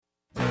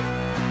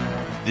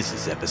This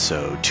is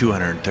episode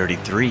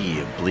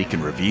 233 of Bleak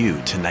and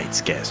Review.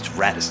 Tonight's guest,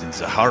 Radostin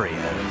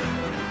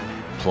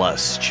Zahariev.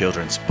 Plus,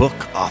 children's book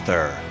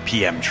author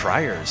P.M.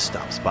 Triers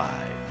stops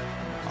by.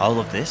 All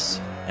of this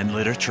and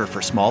literature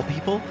for small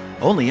people,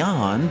 only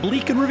on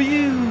Bleak and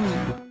Review.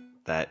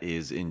 That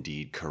is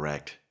indeed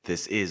correct.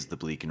 This is the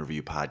Bleak and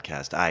Review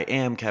podcast. I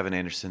am Kevin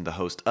Anderson, the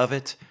host of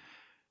it.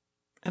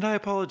 And I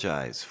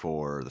apologize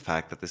for the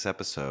fact that this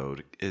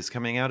episode is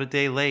coming out a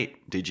day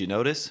late. Did you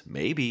notice?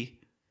 Maybe.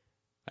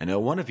 I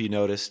know one of you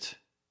noticed.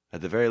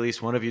 At the very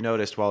least, one of you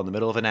noticed while in the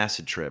middle of an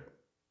acid trip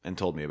and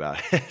told me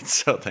about it.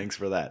 So thanks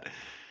for that.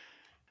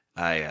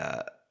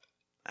 I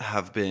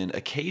have been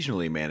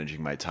occasionally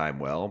managing my time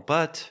well,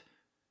 but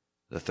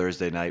the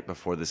Thursday night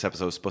before this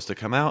episode was supposed to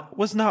come out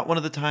was not one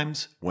of the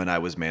times when I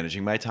was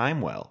managing my time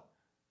well.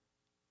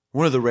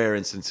 One of the rare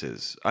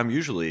instances. I'm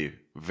usually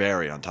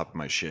very on top of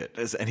my shit,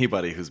 as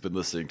anybody who's been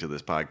listening to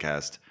this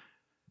podcast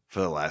for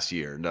the last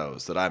year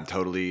knows that I'm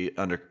totally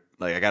I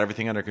got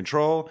everything under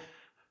control.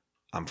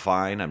 I'm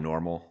fine. I'm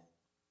normal.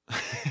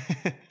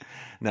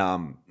 No,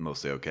 I'm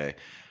mostly okay. I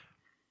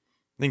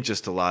think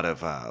just a lot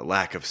of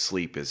lack of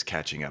sleep is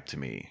catching up to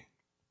me.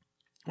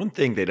 One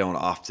thing they don't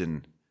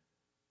often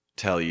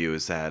tell you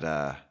is that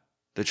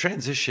the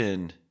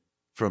transition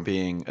from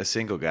being a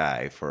single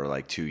guy for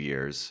like 2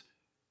 years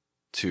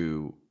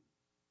to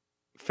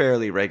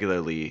fairly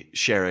regularly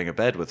sharing a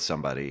bed with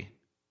somebody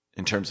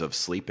in terms of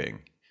sleeping,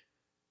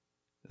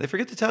 they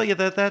forget to tell you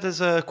that that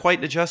is quite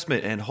an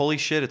adjustment, and holy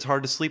shit, it's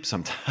hard to sleep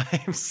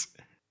sometimes.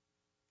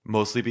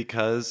 Mostly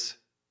because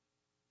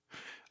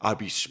I'd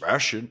be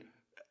smashing.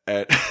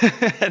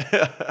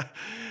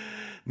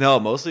 No,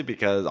 mostly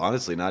because,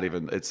 honestly, not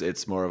even,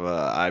 it's more of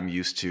I'm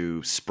used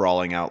to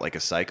sprawling out like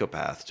a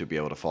psychopath to be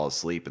able to fall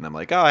asleep, and I'm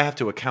like, oh, I have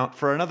to account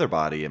for another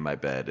body in my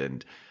bed,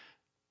 and,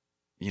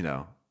 you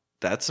know,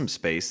 that's some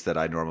space that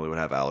I normally would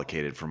have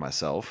allocated for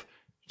myself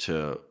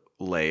to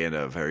lay in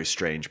a very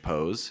strange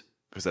pose,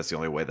 because that's the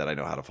only way that I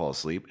know how to fall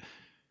asleep.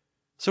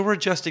 So we're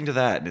adjusting to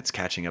that, and it's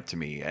catching up to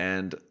me.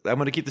 And I'm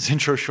going to keep this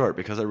intro short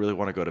because I really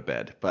want to go to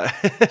bed. But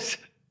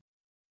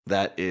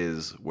that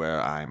is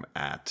where I'm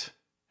at.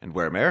 And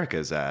where America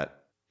is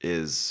at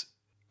is,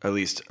 at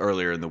least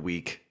earlier in the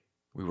week,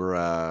 we were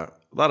a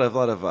lot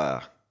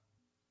of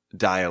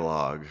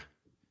dialogue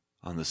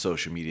on the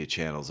social media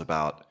channels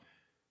about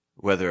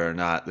whether or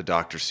not the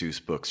Dr.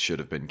 Seuss books should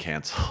have been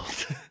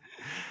canceled.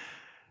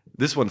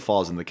 This one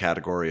falls in the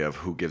category of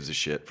who gives a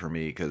shit for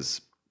me,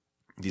 because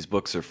these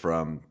books are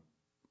from,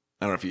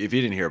 I don't know if you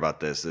didn't hear about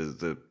this,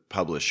 the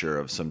publisher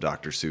of some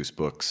Dr. Seuss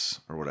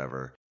books or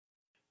whatever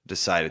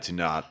decided to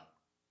not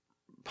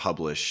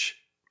publish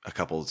a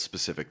couple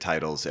specific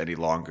titles any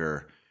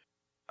longer,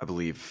 I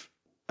believe.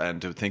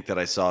 And to think that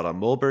I saw it on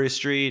Mulberry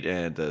Street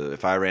and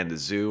If I Ran the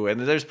Zoo,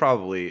 and there's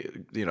probably,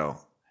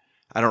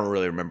 I don't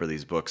really remember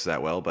these books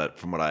that well, but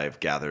from what I've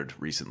gathered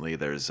recently,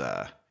 there's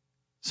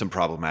some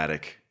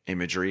problematic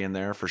imagery in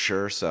there for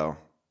sure. So,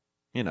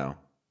 I'm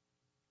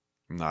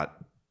not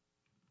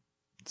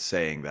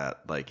saying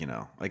that,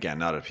 again,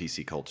 not a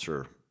PC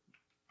culture,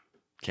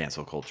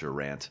 cancel culture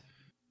rant.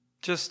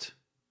 Just,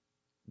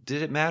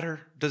 did it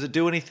matter? Does it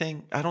do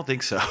anything? I don't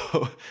think so.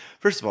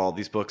 First of all,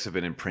 these books have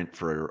been in print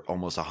for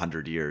almost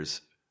 100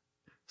 years,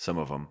 some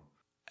of them.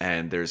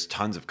 And there's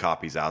tons of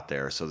copies out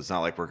there, so it's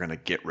not like we're going to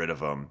get rid of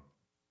them.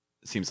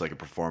 It seems like a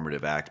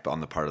performative act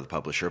on the part of the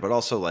publisher, but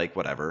also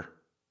whatever.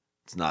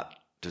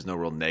 There's no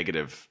real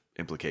negative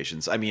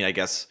implications. I mean, I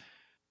guess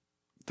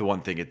the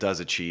one thing it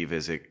does achieve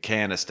is it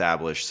can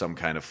establish some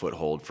kind of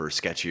foothold for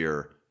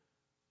sketchier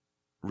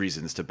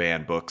reasons to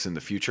ban books in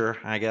the future,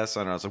 I guess. I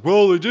don't know. It's like,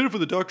 well, they did it for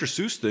the Dr.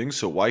 Seuss thing,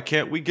 so why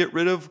can't we get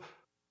rid of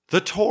the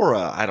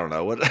Torah? I don't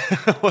know.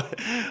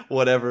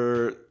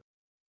 Whatever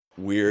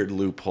weird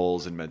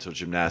loopholes and mental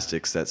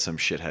gymnastics that some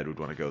shithead would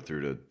want to go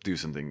through to do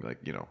something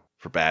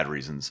for bad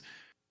reasons.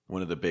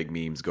 One of the big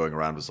memes going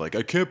around was like,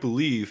 I can't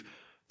believe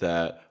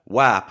that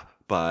WAP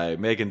by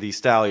Megan Thee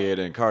Stallion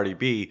and Cardi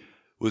B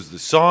was the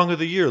song of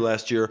the year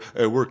last year,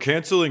 and we're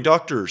canceling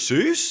Dr.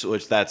 Seuss?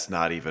 Which that's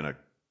not even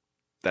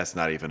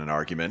an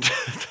argument.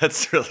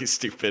 That's really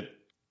stupid.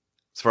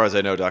 As far as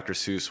I know, Dr.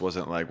 Seuss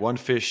wasn't like one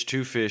fish,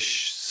 two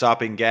fish,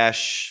 sopping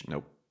gash.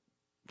 Nope.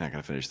 Not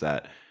going to finish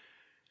that.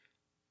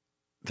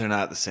 They're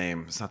not the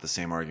same. It's not the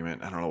same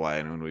argument. I don't know why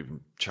anyone would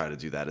even try to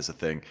do that as a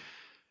thing.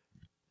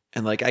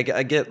 And I get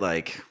I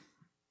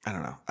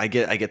don't know. I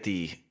get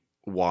the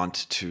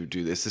want to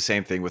do this. The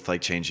same thing with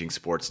changing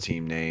sports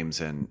team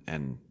names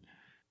and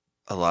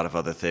a lot of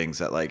other things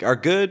that are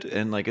good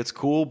and it's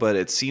cool, but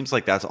it seems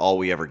like that's all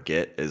we ever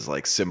get is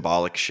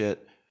symbolic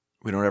shit.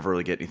 We don't ever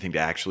really get anything to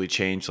actually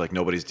change.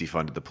 Nobody's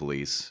defunded the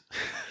police.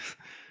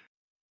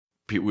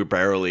 We're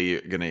barely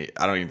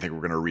I don't even think we're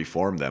gonna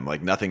reform them.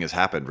 Nothing has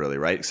happened really,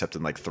 right? Except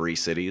in 3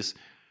 cities.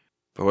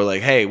 But we're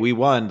hey, we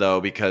won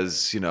though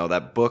because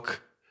that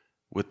book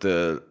with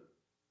the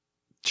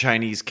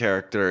Chinese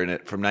character in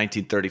it from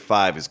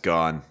 1935 is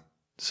gone.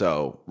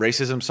 So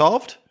racism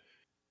solved?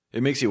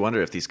 It makes you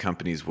wonder if these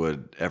companies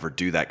would ever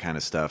do that kind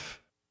of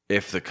stuff.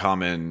 If the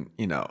common,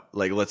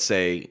 let's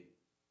say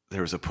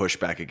there was a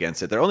pushback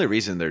against it. The only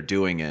reason they're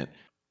doing it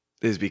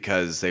is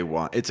because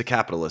it's a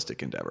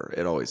capitalistic endeavor.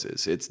 It always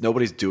is. It's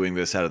nobody's doing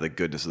this out of the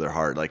goodness of their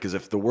heart. Like, as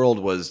if the world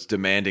was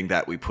demanding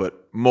that we put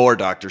more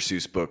Dr.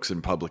 Seuss books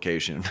in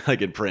publication,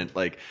 like in print,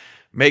 like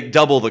make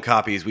double the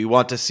copies. We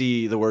want to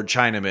see the word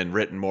Chinaman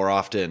written more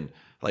often.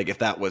 Like, if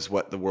that was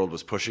what the world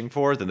was pushing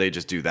for, then they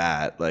just do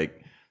that.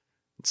 Like,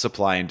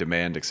 supply and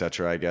demand,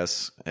 etc. I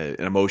guess an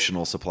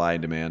emotional supply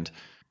and demand.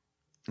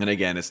 And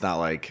again, it's not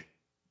like,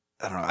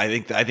 I don't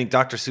know. I think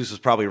Dr. Seuss was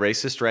probably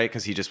racist, right?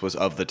 Because he just was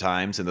of the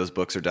times, and those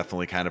books are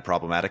definitely kind of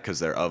problematic because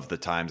they're of the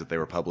times that they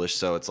were published.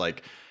 So it's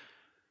like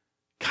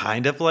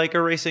kind of like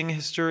erasing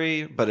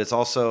history, but it's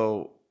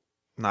also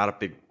not a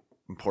big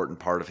important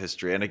part of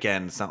history. And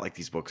again, it's not like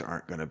these books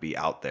aren't going to be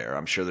out there.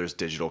 I'm sure there's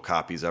digital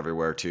copies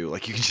everywhere too.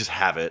 Like, you can just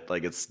have it.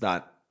 Like, it's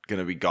not going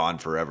to be gone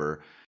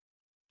forever.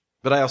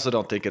 But I also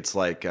don't think it's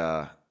like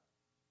the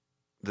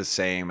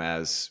same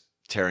as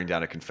tearing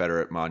down a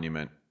Confederate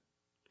monument,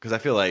 because I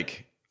feel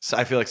like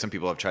some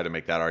people have tried to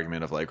make that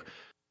argument of like,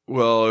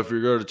 well, if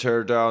you're going to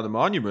tear down the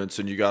monuments,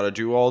 then you got to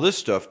do all this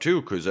stuff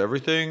too, because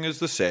everything is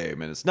the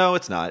same. And it's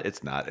not.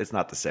 It's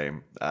not the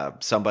same.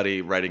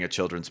 Somebody writing a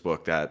children's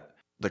book that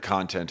the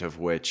content of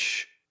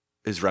which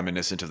is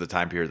reminiscent of the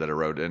time period that it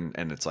wrote in,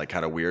 and it's like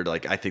kind of weird.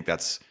 Like, I think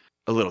that's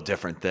a little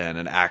different than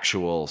an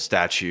actual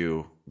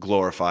statue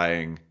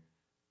glorifying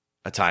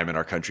a time in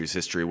our country's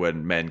history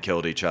when men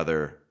killed each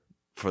other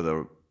for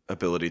the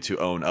ability to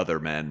own other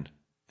men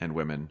and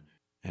women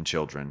and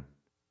children.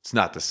 It's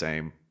not the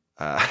same.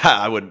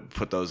 I wouldn't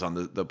put those on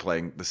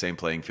the same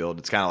playing field.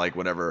 It's kind of like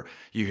whenever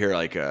you hear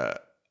like a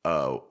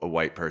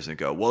white person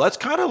go, well, that's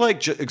kind of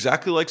like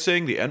exactly like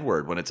saying the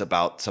N-word, when it's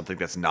about something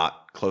that's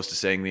not close to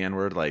saying the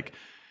N-word, like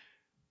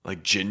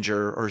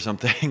ginger or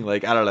something.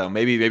 Like, I don't know.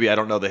 Maybe I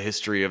don't know the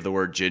history of the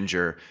word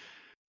ginger,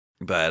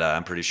 but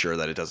I'm pretty sure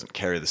that it doesn't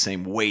carry the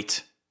same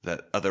weight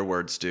that other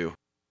words do.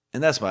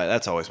 And that's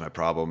always my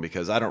problem,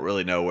 because I don't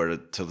really know where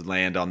to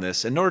land on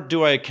this, and nor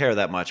do I care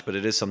that much, but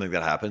it is something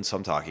that happens, so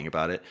I'm talking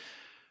about it.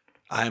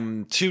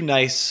 I'm too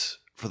nice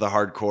for the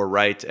hardcore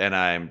right, and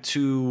I'm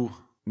too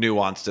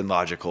nuanced and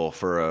logical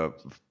for a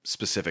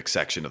specific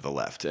section of the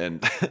left.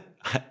 And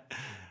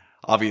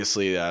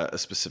obviously a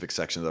specific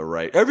section of the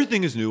right.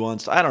 Everything is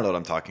nuanced. I don't know what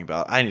I'm talking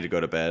about. I need to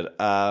go to bed.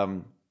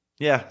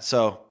 Yeah,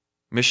 so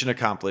mission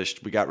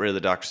accomplished. We got rid of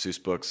the Dr.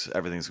 Seuss books.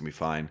 Everything's going to be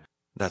fine.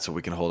 That's what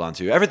we can hold on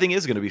to. Everything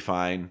is going to be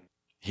fine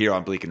here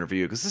on Bleak and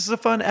Review, because this is a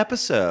fun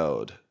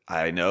episode.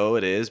 I know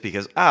it is,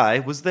 because I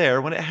was there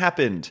when it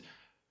happened.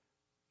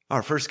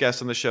 Our first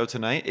guest on the show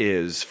tonight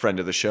is friend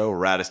of the show,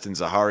 Radostin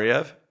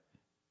Zahariev.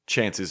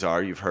 Chances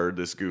are you've heard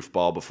this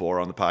goofball before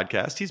on the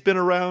podcast. He's been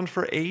around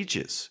for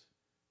ages.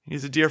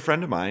 He's a dear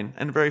friend of mine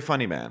and a very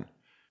funny man,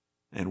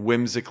 and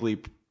whimsically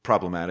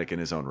problematic in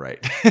his own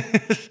right.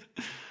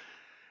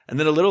 And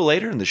then a little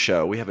later in the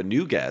show, we have a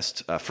new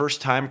guest, a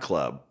first-time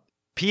club,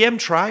 PM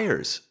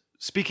Triers.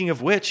 Speaking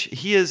of which,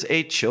 he is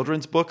a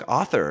children's book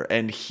author,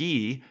 and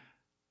he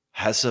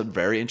has some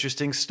very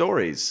interesting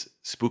stories,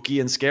 spooky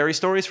and scary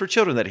stories for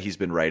children that he's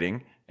been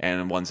writing,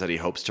 and ones that he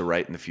hopes to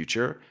write in the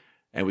future.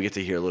 And we get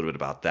to hear a little bit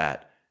about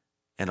that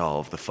and all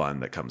of the fun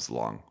that comes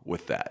along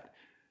with that.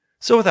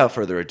 So without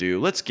further ado,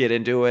 let's get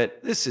into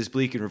it. This is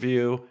Bleak and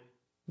Review.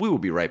 We will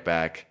be right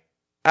back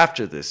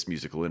after this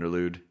musical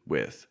interlude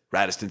with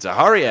Radostin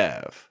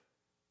Zahariev.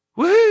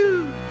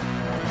 Woo!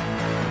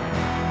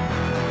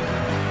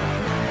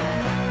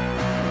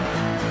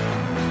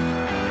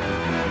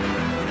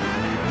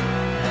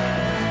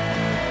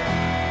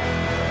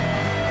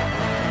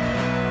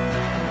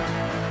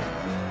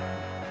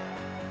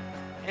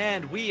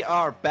 And we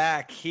are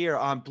back here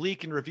on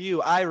Bleak and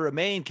Review. I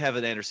remain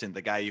Kevin Anderson,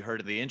 the guy you heard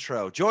in the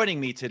intro. Joining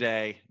me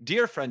today,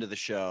 dear friend of the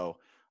show,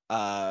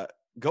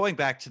 going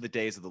back to the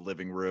days of the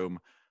living room,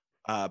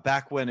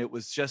 back when it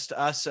was just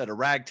us at a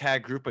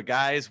ragtag group of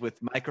guys with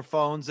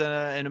microphones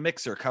and a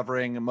mixer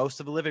covering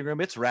most of the living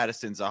room. It's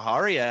Radostin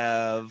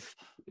Zahariev.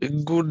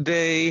 Good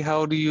day.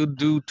 How do you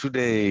do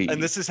today?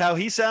 And this is how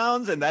he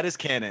sounds, and that is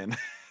canon.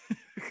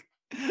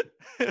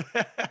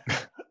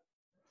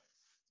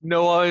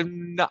 No,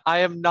 I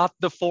am not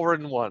the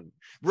foreign one.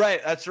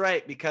 Right, that's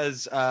right,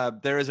 because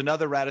there is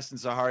another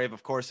Radostin Zahariev,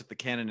 of course, if the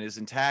canon is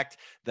intact.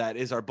 That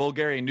is our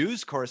Bulgarian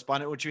news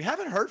correspondent, which we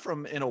haven't heard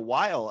from in a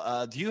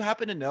while. Do you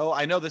happen to know?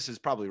 I know this is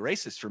probably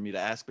racist for me to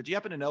ask, but do you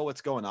happen to know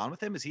what's going on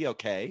with him? Is he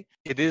okay?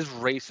 It is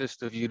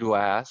racist of you to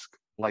ask.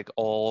 Like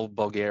all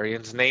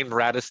Bulgarians named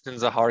Radostin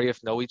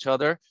Zahariev know each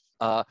other.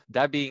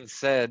 That being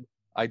said,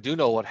 I do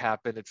know what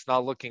happened. It's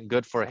not looking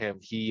good for him.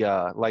 He,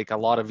 like a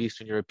lot of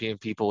Eastern European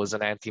people, is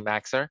an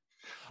anti-masker.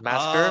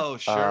 Oh,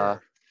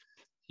 sure.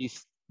 He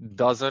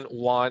doesn't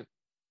want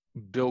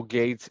Bill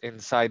Gates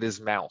inside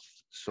his mouth,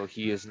 so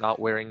he is not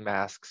wearing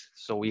masks.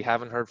 So we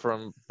haven't heard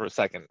from him for a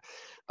second.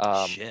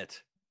 Shit.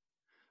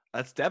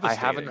 That's devastating.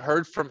 I haven't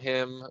heard from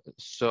him,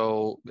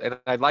 and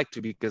I'd like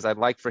to, because I'd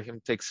like for him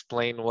to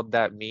explain what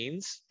that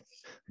means.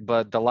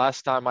 But the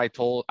last time I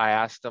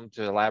asked him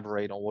to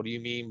elaborate on what do you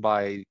mean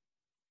by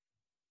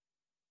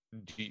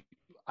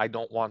I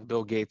don't want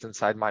Bill Gates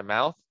inside my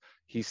mouth.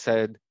 He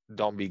said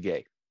don't be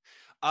gay.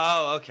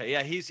 Oh, okay.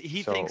 Yeah, he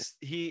So thinks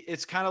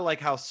it's kind of like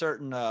how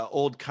certain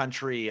old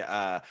country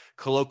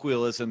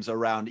colloquialisms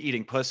around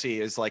eating pussy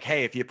is like,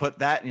 hey, if you put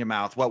that in your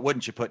mouth, what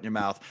wouldn't you put in your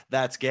mouth?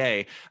 That's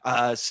gay.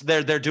 So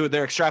they're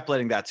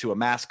extrapolating that to a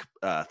mask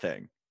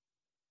thing.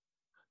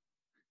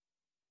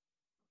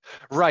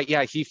 right,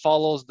 yeah, he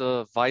follows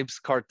the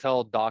Vibes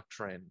Cartel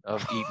doctrine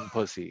of eating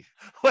pussy.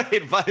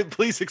 Wait,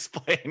 please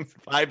explain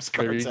Vibes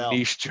Very Cartel.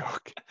 niche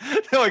joke.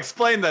 No,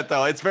 explain that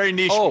though. It's very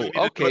niche. Oh, We need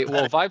to okay. put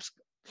Well, that. Vibes.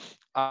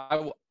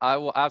 I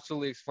will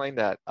absolutely explain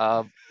that.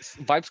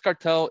 Vibes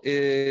Cartel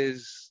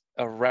is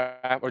a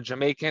rap or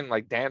Jamaican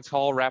like dance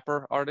hall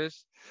rapper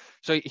artist.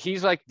 So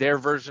he's like their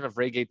version of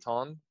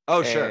reggaeton,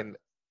 Oh, sure. and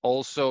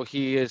also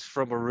he is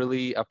from a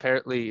really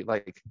apparently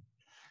like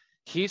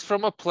he's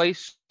from a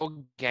place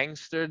so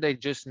gangster they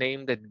just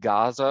named it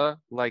Gaza,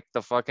 like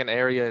the fucking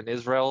area in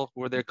Israel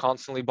where they're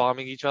constantly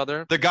bombing each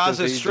other The because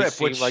Gaza they just Strip,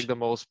 seem like which the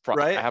most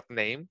right, apt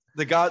name.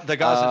 the Gaza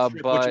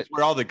Strip, which is But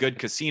where all the good no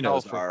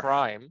casinos for are.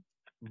 crime.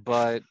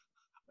 But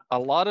a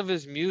lot of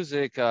his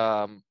music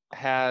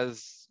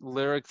has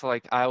lyrics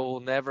like "I will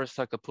never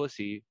suck a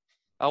pussy,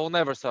 I will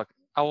never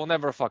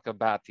fuck a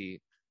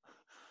batty,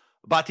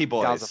 Bati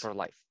Gaza Boys. for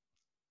life."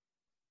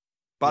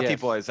 Bati Yes,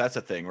 Boys, that's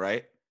a thing,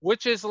 right?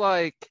 which is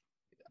like,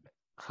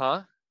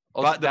 huh?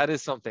 Oh, But the that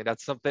is something.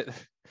 That's something.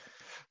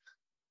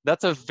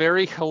 That's a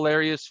very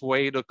hilarious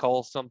way to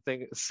call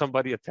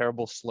somebody a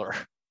terrible slur.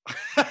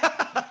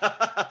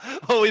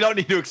 well, we don't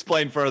need to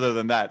explain further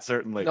than that,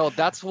 certainly. No,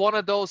 that's one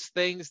of those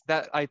things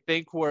that I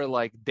think where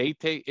like they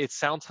take it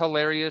sounds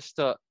hilarious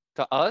to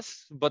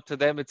us, but to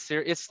them it's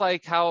serious. It's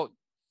like how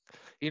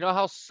you know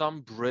how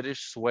some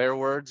British swear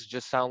words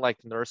just sound like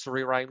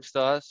nursery rhymes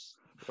to us?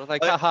 We're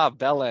like, Uh, haha,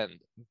 bell end.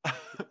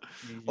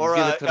 You or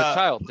give it to the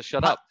child to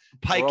shut up.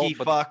 pikey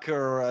But fuck,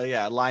 or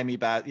yeah, limey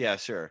bat. Yeah,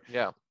 sure.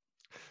 yeah.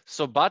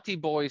 So Bati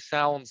Boy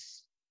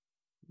sounds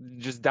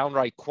just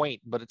downright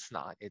quaint, but it's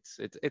not. It's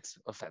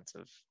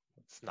offensive.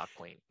 It's not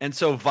quaint. And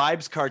so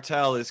Vibes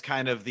Cartel is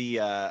kind of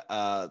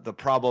the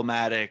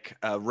problematic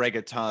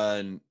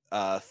reggaeton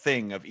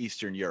thing of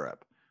Eastern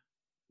Europe.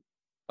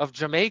 Of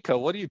Jamaica,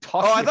 what are you Oh,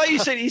 I talking thought you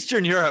about? said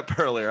Eastern Europe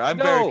earlier. I'm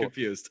very No,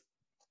 confused.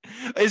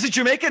 Is it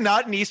Jamaica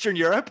not in Eastern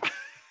Europe?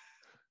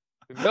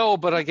 no,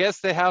 but I guess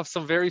they have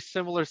some very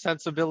similar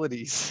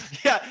sensibilities.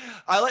 Yeah,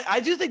 I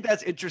do think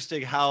that's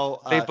interesting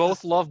how They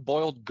both love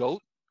boiled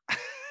goat.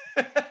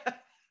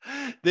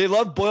 they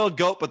love boiled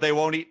goat, but they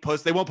won't eat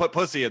pussy. They won't put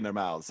pussy in their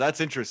mouths. That's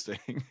interesting.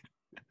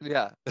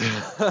 Yeah.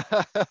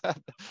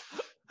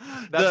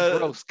 That's The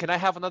gross. Can I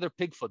have another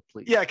pigfoot,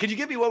 please? Yeah, could you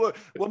give me one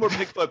more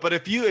Bigfoot? But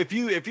if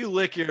you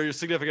lick your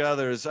significant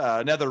other's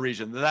nether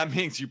region, then that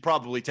means you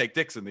probably take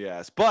dicks in the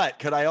ass. But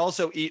could I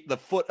also eat the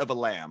foot of a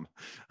lamb?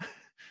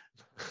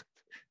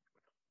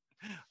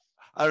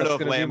 I don't That's know if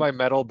gonna be lamb, my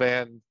metal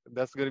band.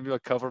 That's gonna be my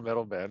cover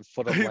metal band.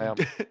 Foot of Lamb.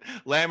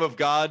 lamb of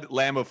God,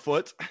 lamb of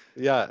foot,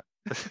 Yeah.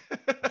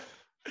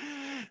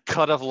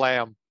 Cut of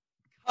lamb.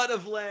 cut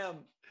of lamb.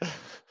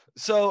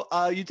 So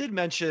you did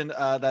mention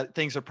that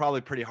things are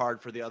probably pretty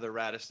hard for the other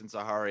Radostin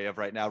Zahariev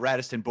right now,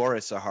 Radostin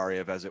Boris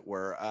Zahariev, as it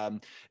were.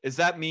 Does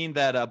that mean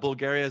that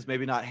Bulgaria is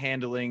maybe not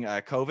handling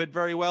COVID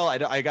very well? I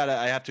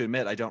have to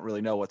admit, I don't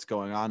really know what's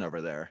going on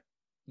over there.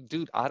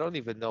 Dude, I don't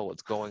even know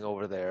what's going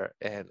over there.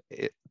 And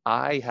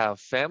I have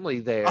family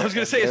I there, was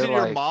gonna and say, they're isn't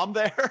your like, mom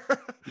there?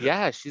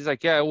 yeah, she's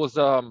like, yeah, it was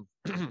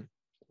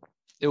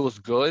it was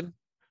good.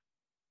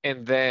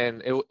 And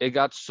then it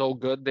got so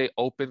good they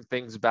opened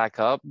things back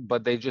up,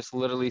 but they just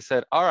literally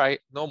said, all right,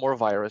 no more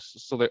virus.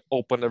 So they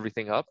opened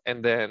everything up,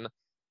 and then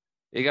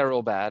it got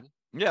real bad.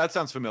 Yeah, that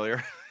sounds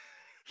familiar.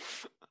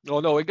 Oh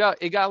no, it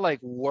got like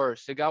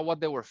worse. It got what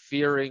they were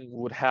fearing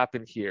would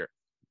happen here.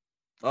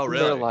 Oh,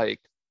 They're really? like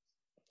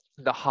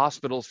the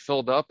hospitals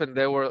filled up, and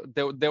they were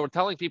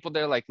telling people,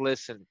 they're like,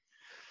 listen,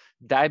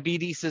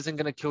 diabetes isn't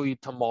gonna kill you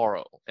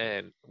tomorrow,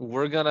 and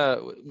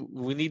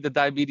we need the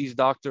diabetes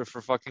doctor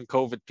for fucking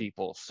COVID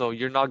people. So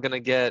you're not gonna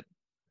get,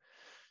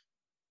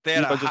 They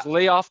had a just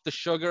lay off the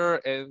sugar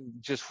and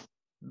just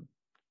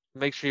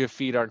make sure your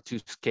feet aren't too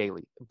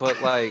scaly.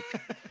 But like,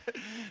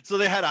 so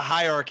they had a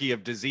hierarchy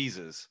of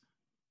diseases.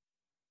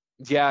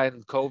 yeah,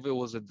 and COVID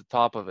was at the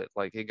top of it.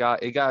 Like it got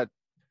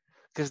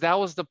because that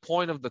was the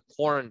point of the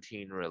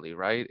quarantine, really,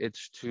 right?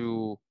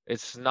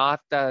 It's not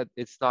that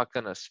it's not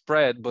gonna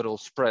spread, but it'll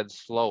spread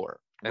slower.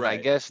 And I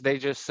Right. guess they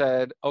just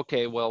said,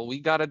 okay, well, we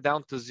got it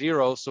down to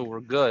 0, so we're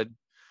good.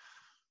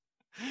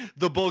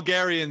 The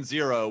Bulgarian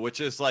zero, which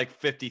is like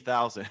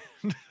 50,000.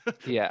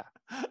 Yeah.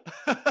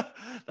 That's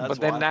But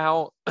then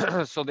wild.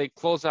 now, so they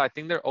close out. I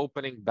think they're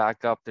opening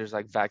back up. There's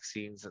like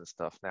vaccines and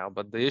stuff now.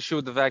 But the issue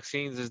with the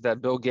vaccines is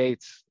that Bill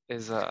Gates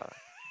is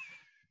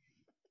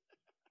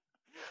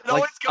It like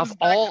always comes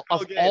back to of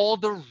Bill Gates. all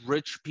the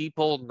rich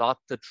people not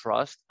to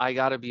trust, I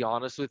gotta be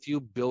honest with you,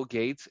 Bill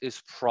Gates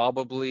is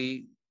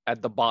probably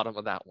at the bottom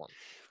of that one.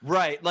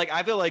 Right. Like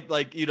I feel like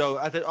I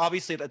think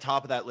obviously at the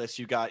top of that list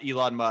you got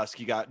Elon Musk,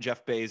 you got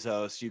Jeff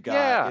Bezos, you got,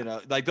 Yeah.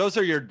 like those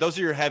are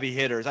your heavy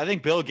hitters. I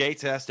think Bill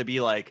Gates has to be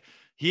like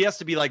he has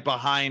to be like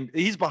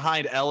he's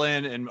behind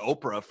Ellen and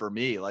Oprah for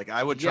me. Like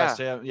I would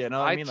trust Yeah, him, you know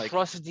what I I mean? Like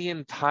trust the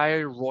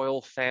entire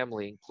royal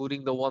family,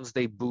 including the ones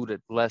they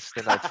booted, less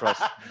than I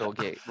trust Bill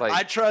Gates. Like,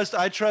 I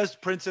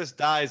trust Princess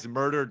Di's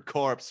murdered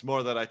corpse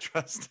more than I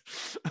trust.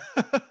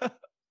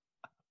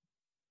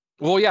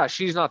 well, yeah,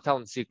 she's not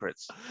telling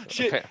secrets.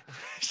 she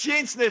she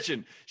ain't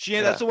snitching. She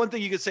ain't. That's Yeah, the one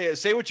thing you could say.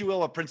 Say what you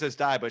will of Princess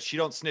Di, but she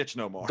don't snitch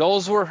no more.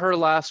 those were her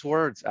last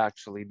words.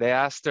 Actually, they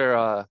asked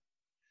her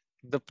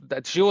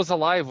that she was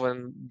alive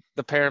when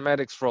the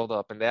paramedics rolled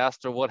up, and they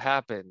asked her what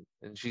happened,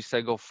 and she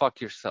said, "Go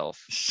fuck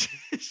yourself." she,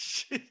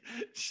 she,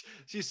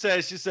 she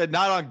said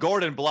not on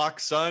Gordon Block,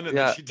 son, and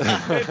then Yeah. she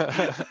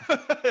died.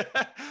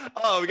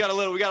 Oh, we got a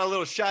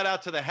little shout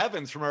out to the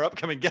heavens from our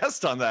upcoming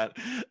guest on that.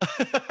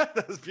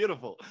 That was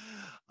beautiful.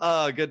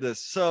 Oh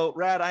goodness. So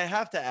Rad, I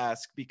have to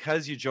ask,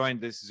 because you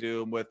joined this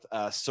Zoom with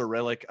a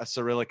Cyrillic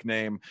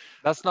name.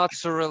 That's not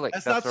Cyrillic.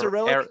 That's not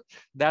Cyrillic.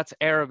 That's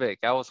Arabic.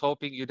 I was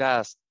hoping you'd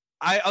ask.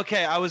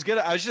 I was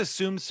just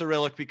assumed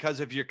Cyrillic because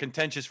of your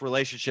contentious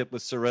relationship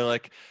with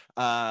Cyrillic,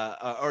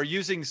 or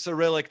using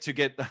Cyrillic to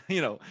get,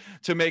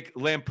 to make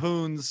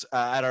lampoons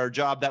at our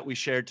job that we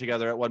shared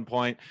together at one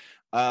point.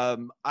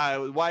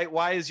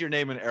 Why is your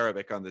name in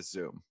Arabic on this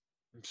Zoom?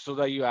 So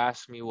that you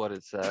asked me what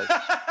it says.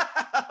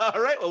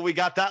 All right, well, we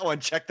got that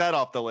one. Check that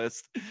off the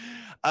list.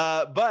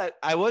 But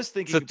I was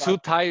thinking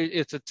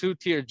It's a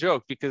two-tier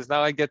joke, because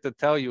now I get to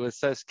tell you it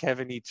says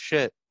Kevin eats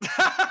shit.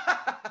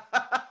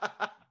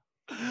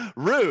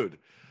 Rude.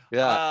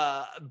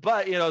 Yeah.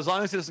 But as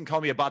long as it doesn't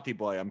call me a bati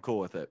boy, I'm cool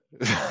with it.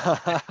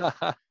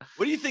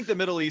 What do you think the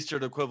Middle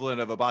Eastern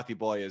equivalent of a bati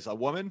boy is? A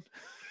woman?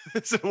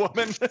 Is it a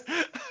woman?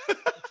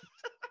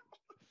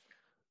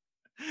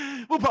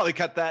 We'll probably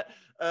cut that.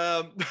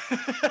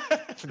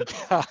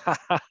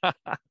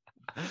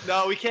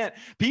 No, we can't.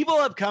 People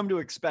have come to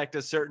expect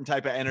a certain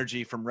type of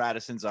energy from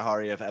Radostin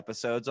Zahariev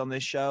episodes on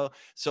this show,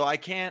 so I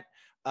can't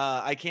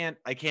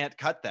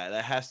cut that.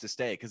 That has to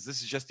stay, because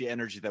this is just the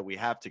energy that we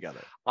have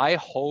together. I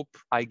hope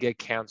I get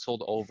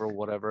canceled over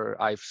whatever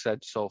I've said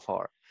so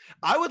far.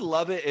 I would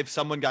love it if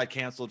someone got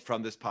canceled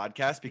from this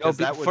podcast, because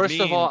that would first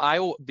mean... of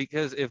all,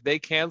 because if they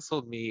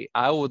canceled me,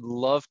 I'd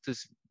love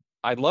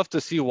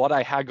to see what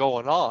I had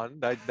going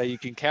on that you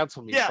can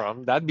cancel me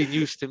from. That'd be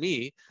news to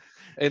me.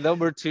 And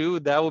number two,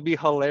 that would be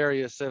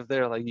hilarious if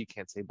they're like, you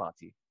can't say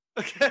Bati.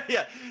 Okay,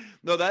 yeah.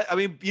 No, that, I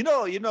mean,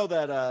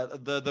 that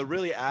the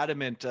really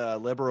adamant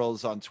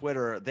liberals on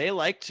Twitter, they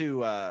like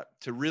to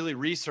really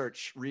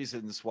research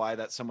reasons why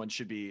that someone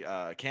should be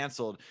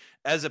canceled,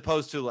 as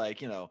opposed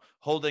to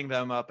holding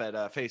them up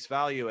at face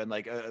value and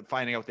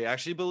finding out what they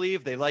actually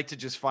believe. They like to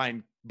just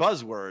find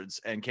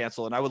buzzwords and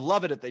cancel. And I would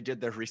love it if they did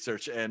their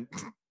research and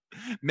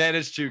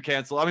managed to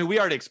cancel. I mean, we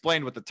already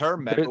explained what the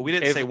term meant, but we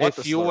didn't say what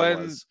the slur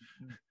was.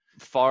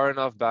 Far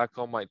enough back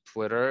on my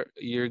Twitter,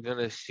 you're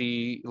gonna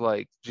see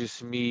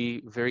just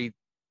me very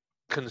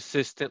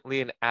consistently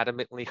and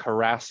adamantly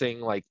harassing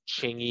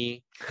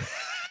Chingy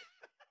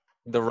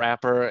the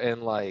rapper,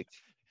 and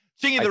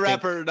Chingy the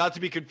rapper, not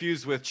to be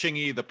confused with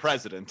Chingy the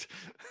president.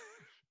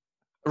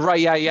 Right,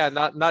 yeah,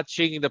 not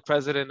Chingy the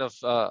president of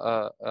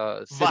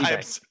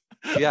Vibes.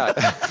 Yeah.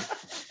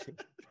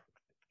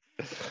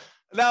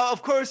 Now,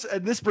 of course,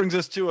 and this brings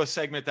us to a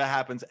segment that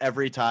happens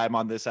every time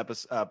on this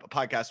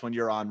podcast when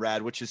you're on,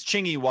 Rad, which is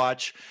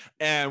ChingyWatch.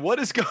 And what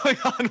is going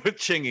on with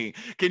Chingy?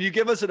 Can you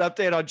give us an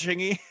update on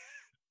Chingy?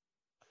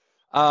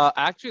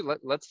 Actually,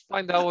 let's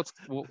find out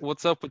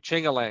what's up with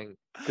Chingalang.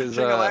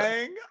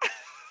 Chingalang?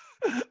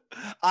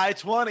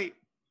 I-20.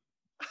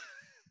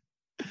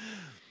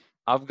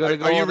 I'm gonna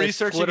go. Are you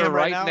researching Twitter him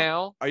right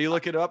now? Are you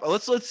looking it up?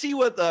 Let's see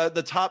what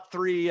the top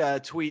 3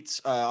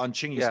 tweets on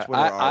Chingy's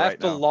Twitter are. I have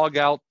to log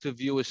out to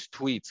view his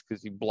tweets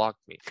because he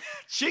blocked me.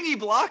 Chingy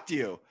blocked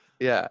you.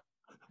 Yeah.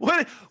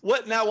 What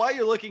now? While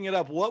you're looking it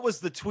up, what was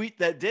the tweet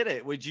that did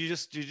it? Would you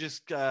just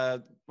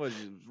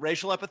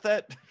racial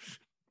epithet?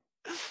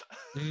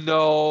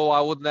 No, I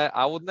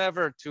would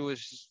never to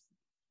his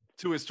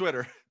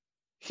Twitter.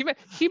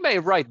 He may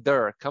write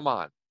there. Come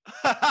on.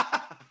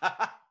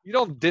 You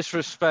don't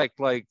disrespect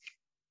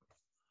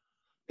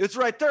It's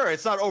right there.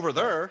 It's not over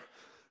there.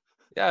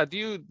 Yeah.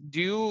 Do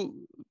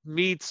you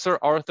meet Sir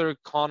Arthur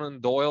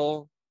Conan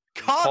Doyle?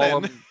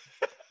 Conan.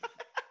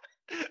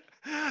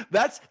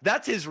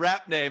 That's his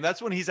rap name.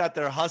 That's when he's out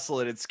there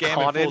hustling and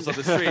scamming fools on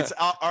the streets.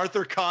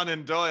 Arthur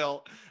Conan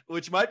Doyle,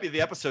 which might be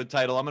the episode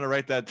title. I'm gonna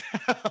write that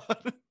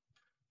down.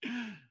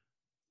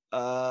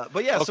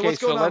 But yeah. So what's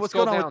going on? What's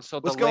going on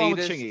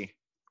with Chingy?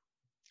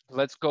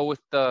 Let's go with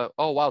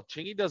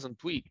Chingy doesn't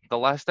tweet. The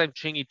last time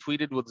Chingy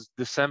tweeted was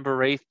December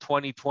 8th,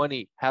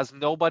 2020. Has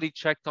nobody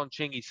checked on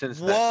Chingy since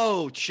then?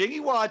 Whoa,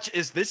 ChingyWatch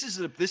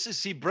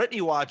see,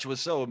 Britney Watch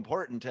was so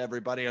important to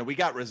everybody, and we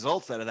got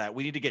results out of that.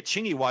 We need to get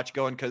ChingyWatch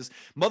going, because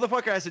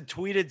motherfucker hasn't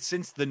tweeted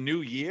since the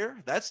new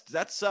year. That's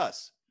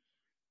sus.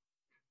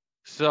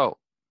 So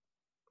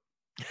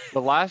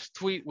the last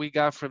tweet we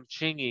got from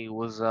Chingy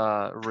was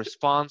a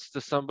response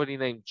to somebody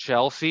named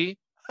Chelsea.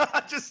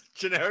 Just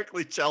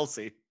generically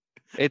Chelsea.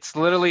 It's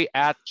literally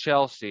at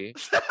Chelsea.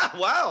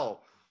 Wow.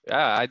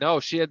 Yeah, I know.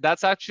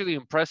 That's actually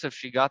impressive.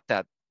 She got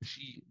that.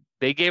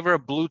 They gave her a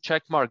blue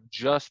check mark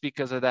just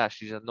because of that.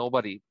 She's a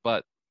nobody,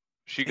 but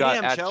she got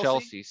Damn, at Chelsea.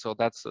 Chelsea, so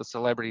that's a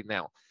celebrity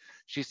now.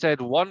 She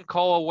said one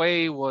call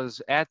away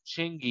was at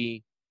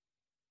Chingy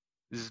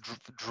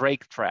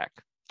Drake track.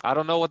 I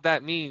don't know what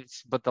that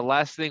means, but the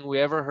last thing we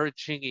ever heard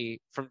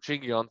from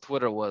Chingy on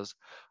Twitter was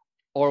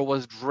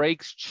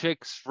Drake's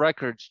Chicks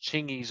Records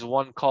Chingy's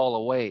one call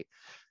away.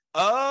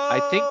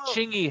 I think Oh,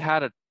 Chingy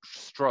had a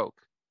stroke.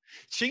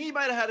 Chingy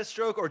might have had a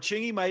stroke, or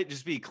Chingy might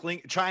just be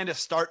trying to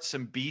start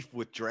some beef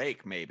with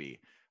Drake, maybe.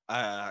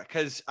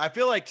 Because I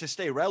feel like to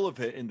stay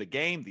relevant in the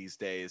game these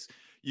days,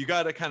 you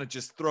got to kind of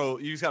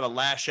you just got to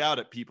lash out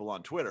at people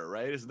on Twitter,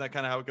 right? Isn't that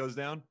kind of how it goes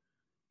down?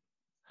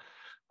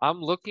 I'm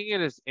looking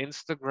at his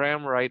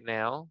Instagram right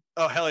now.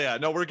 Oh hell yeah!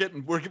 No,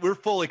 we're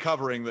fully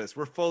covering this.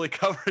 We're fully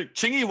covering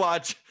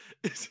ChingyWatch.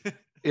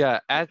 Yeah,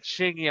 at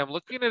Chingy. I'm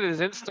looking at his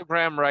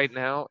Instagram right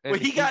now, and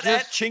Wait, he got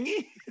at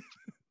Chingy.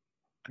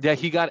 yeah,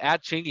 he got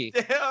at Chingy.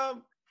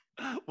 Damn.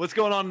 What's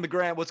going on in the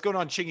gram? What's going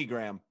on Chingy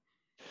gram?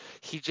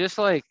 He just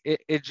like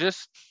it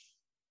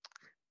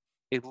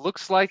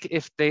looks like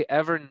if they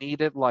ever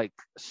needed like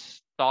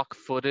stock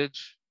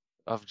footage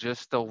of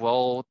just a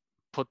well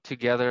put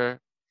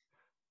together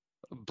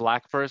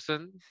black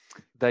person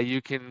that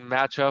you can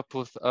match up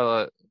with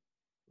a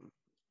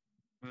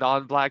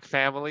non-black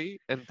family,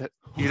 and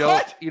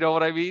What? you know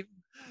what I mean?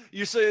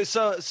 You say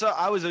so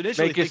I was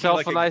initially Make thinking yourself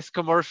like a nice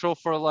commercial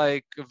for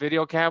like a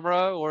video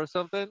camera or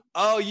something.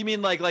 oh, you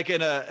mean like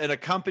in a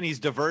company's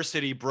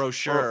diversity Or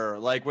brochure,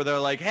 like where they're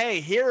like, hey,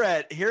 here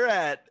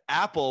at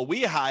Apple,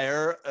 we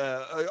hire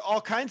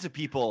all kinds of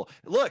people.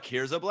 Look,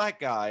 here's a black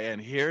guy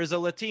and here's a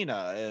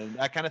Latina and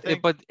that kind of thing.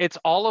 but it's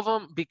all of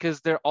them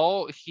because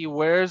he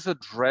wears a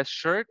dress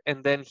shirt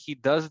and then he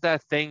does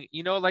that thing,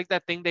 like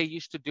that thing they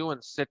used to do in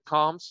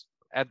sitcoms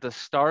at the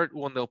start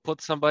when they'll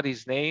put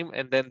somebody's name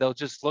and then they'll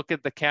just look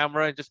at the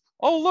camera and just,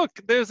 oh, look,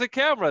 there's a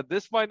camera.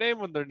 This is my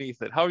name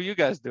underneath it. How are you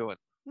guys doing?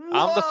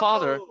 I'm the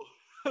father.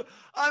 Whoa.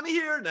 I'm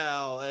here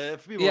now.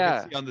 If people can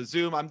Yeah. see on the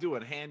Zoom, I'm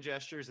doing hand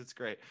gestures. It's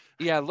great.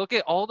 Yeah. Look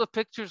at all the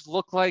pictures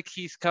look like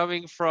he's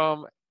coming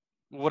from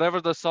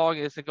whatever the song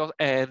is and goes,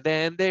 and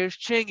then there's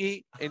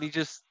Chingy. And he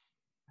just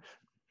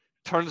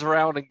turns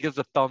around and gives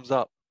a thumbs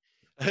up.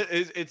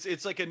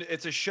 It's like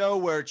it's a show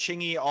where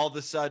Chingy all of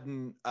a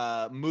sudden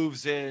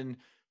moves in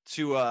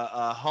to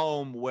a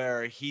home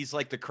where he's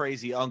like the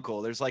crazy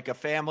uncle. There's like a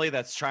family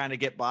that's trying to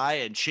get by,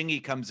 and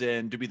Chingy comes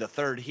in to be the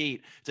third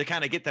heat to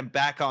kind of get them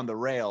back on the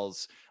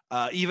rails.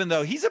 Even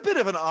though he's a bit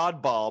of an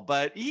oddball,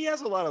 but he has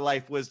a lot of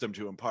life wisdom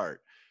to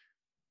impart.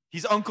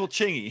 He's Uncle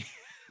Chingy.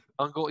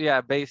 Uncle,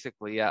 yeah,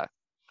 basically, yeah.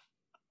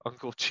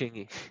 Uncle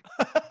Chingy.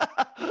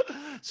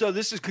 So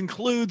this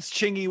concludes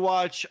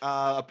ChingyWatch.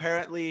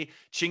 Apparently,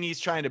 Chingy's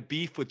trying to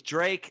beef with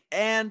Drake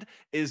and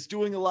is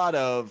doing a lot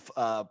of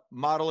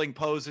modeling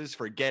poses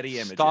for Getty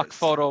Images. Stock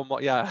photo,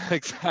 yeah,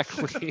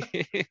 exactly.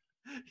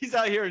 He's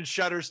out here in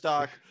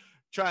Shutterstock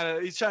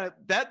he's trying to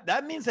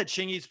that means that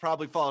Chingy's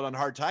probably fallen on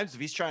hard times if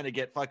he's trying to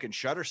get fucking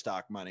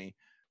Shutterstock money.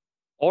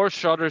 Or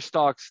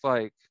Shutterstock's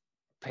like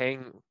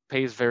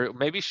pays very,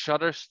 maybe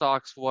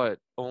Shutterstock's what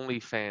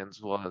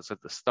OnlyFans was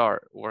at the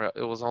start, where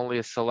it was only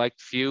a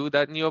select few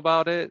that knew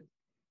about it.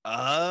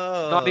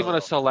 Not even a Oh.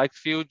 select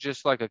few,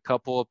 just like a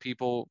couple of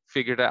people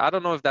figured out. I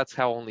don't know if that's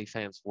how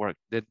OnlyFans work.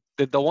 Did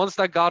the ones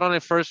that got on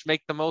it first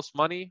make the most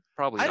money?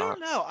 Probably I not.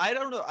 I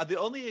don't know. The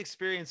only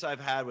experience I've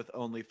had with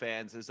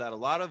OnlyFans is that a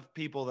lot of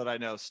people that I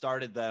know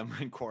started them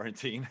in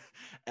quarantine,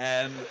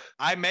 and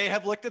I may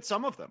have looked at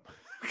some of them.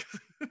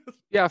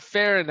 Yeah,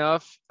 fair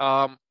enough.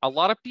 A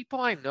lot of people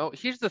I know.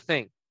 Here's the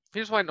thing.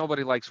 Here's why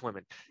nobody likes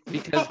women,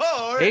 because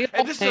they And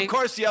don't this is, of think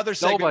course, the other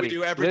segment nobody. we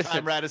do every Listen,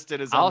 time Radostin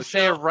is on I'll the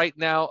say it show. right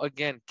now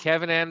again.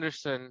 Kevin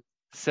Anderson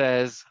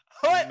says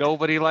What?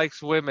 nobody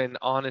likes women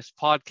on his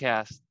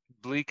podcast,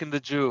 Bleak and the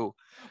Jew.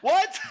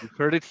 What? You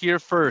heard it here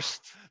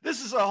first.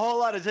 This is a whole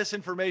lot of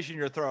disinformation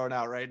you're throwing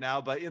out right now,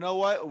 but you know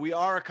what? We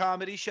are a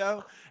comedy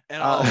show,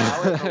 and I'll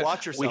allow it. But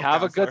watch yourself. We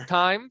have counselor. a good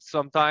time,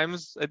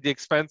 sometimes at the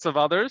expense of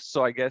others.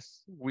 So I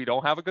guess we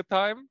don't have a good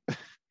time.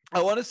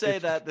 I want to say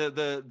that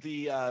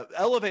the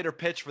elevator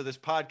pitch for this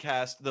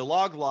podcast, the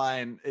log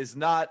line is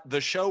not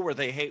the show where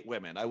they hate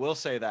women. I will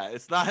say that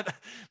it's not.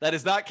 That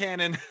is not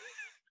canon.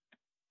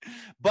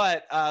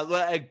 But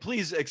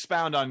please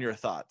expound on your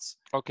thoughts.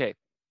 Okay.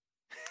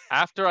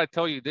 After I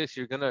tell you this,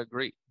 you're gonna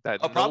agree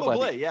that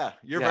Probably, yeah.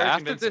 You're very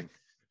convincing.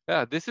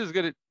 This is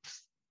gonna.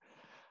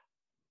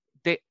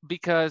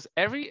 Because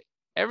every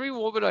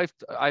woman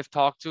I've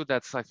talked to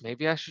that's like,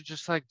 maybe I should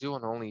just like do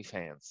an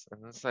OnlyFans,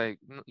 and it's like,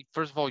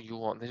 first of all, you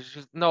want this?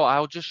 Just no,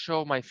 I'll just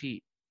show my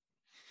feet.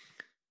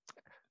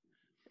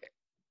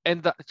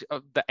 And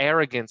the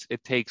arrogance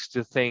it takes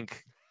to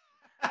think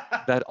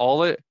that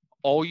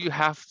all you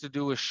have to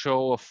do is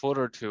show a foot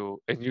or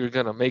two and you're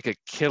gonna make a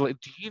killing.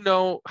 Do you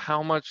know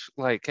how much,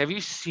 like, have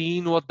you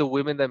seen what the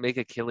women that make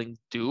a killing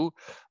do?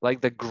 Like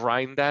the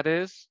grind that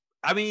is?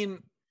 I mean,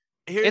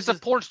 It's a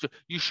porn studio.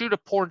 You shoot a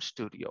porn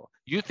studio.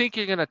 You think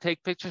you're gonna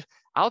take pictures?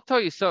 I'll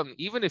tell you something.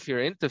 Even if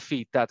you're into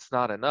feet, that's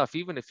not enough.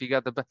 Even if you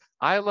got the best,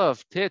 I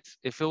love tits.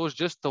 If it was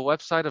just the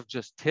website of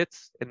just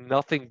tits and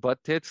nothing but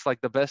tits,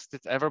 like the best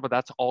tits ever, but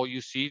that's all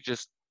you see,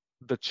 just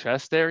the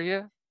chest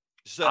area.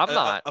 Just I'm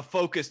not. a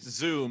focused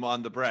zoom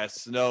on the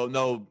breasts.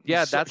 No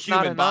Yeah, that's not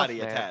human enough, body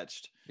man.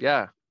 attached.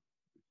 Yeah.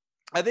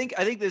 I think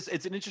this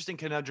it's an interesting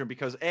conundrum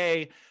because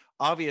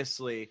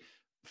obviously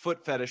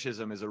foot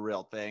fetishism is a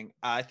real thing.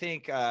 I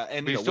think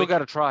and But you still got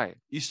to try.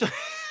 you still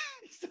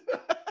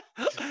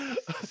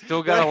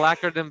Still got to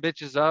lacquer them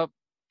bitches up,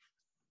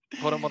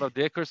 put them on a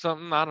dick or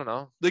something. I don't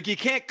know. Like you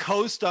can't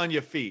coast on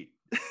your feet.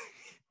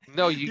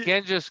 No, you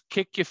can't just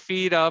kick your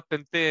feet up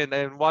and thin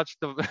and watch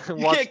the You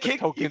watch can't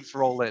the tokens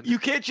roll in. You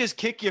can't just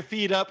kick your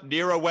feet up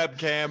near a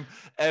webcam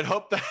and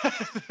hope that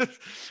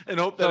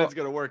it's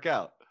going to work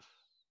out.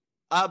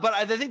 But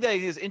I think that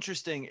is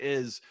interesting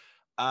is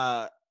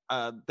that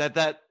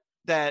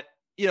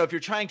if you're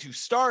trying to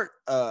start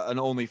an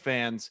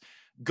OnlyFans,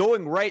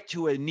 going right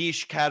to a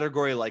niche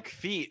category like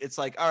feet, it's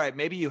like, all right,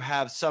 maybe you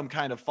have some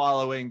kind of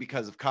following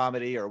because of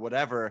comedy or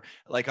whatever,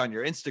 like on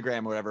your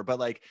Instagram or whatever, but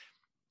like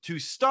to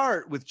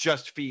start with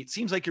just feet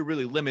seems like you're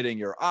really limiting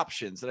your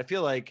options. And I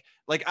feel like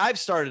I've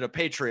started a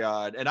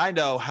Patreon and I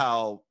know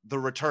how the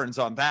returns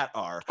on that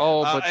are.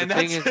 Oh, but the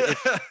thing is,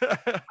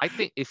 I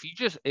think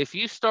if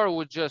you start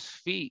with just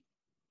feet,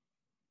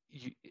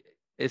 you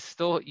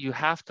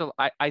have to.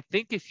 I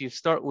think if you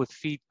start with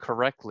feet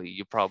correctly,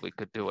 you probably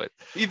could do it.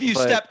 If you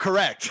step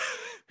correct.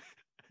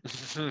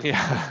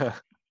 Yeah.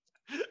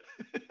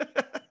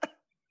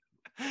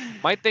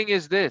 My thing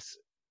is this.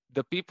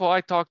 The people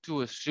I talk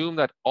to assume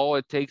that all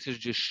it takes is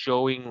just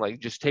showing, like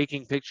just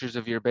taking pictures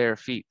of your bare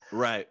feet.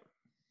 Right.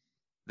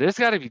 There's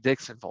got to be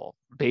dicks involved.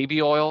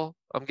 Baby oil,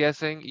 I'm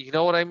guessing. You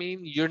know what I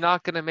mean? You're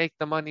not going to make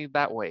the money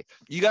that way.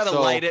 You got to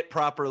light it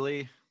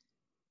properly.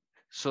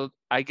 So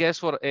I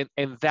guess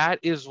and that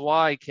is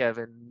why,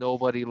 Kevin,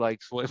 nobody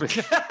likes women.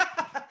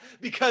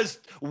 Because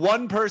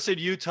one person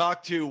you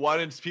talked to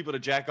wanted people to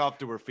jack off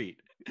to her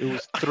feet. It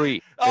was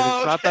 3. And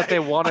it's not that they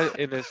wanted,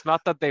 and it's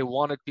not that they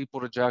wanted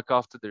people to jack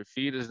off to their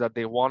feet, is that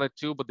they wanted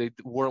to, but they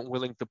weren't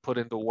willing to put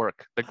in the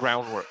work, the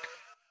groundwork.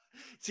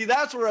 See,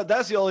 that's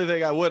the only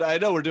thing I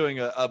know we're doing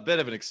a bit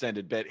of an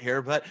extended bit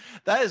here, but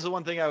that is the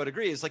one thing I would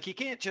agree is like, you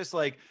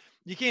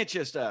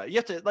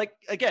have to, like,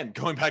 again,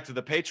 going back to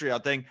the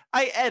Patreon thing,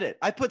 I edit,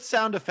 I put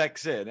sound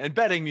effects in and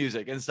betting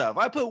music and stuff.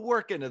 I put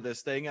work into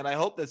this thing and I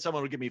hope that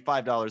someone would give me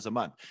 $5 a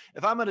month.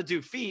 If I'm going to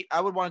do feet,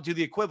 I would want to do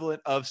the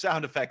equivalent of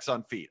sound effects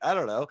on feet. I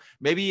don't know.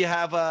 Maybe you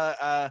have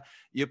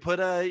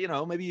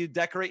maybe you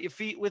decorate your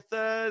feet with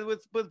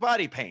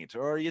body paint,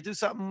 or you do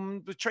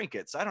something with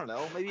trinkets. I don't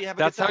know. Maybe you have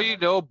That's how you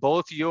know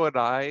both you and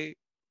I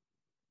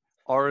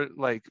are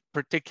like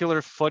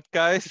particular foot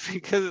guys,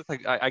 because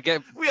like I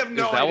get, we have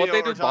no is that idea what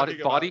they do?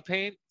 do? Body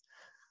paint,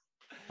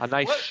 a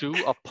nice shoe,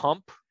 a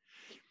pump.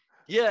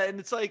 Yeah, and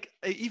it's like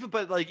even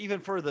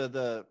for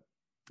the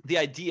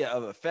idea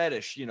of a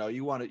fetish,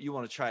 you want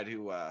to try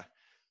to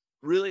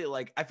really,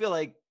 like, I feel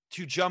like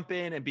to jump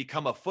in and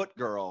become a foot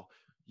girl,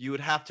 you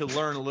would have to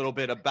learn a little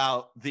bit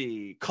about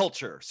the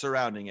culture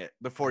surrounding it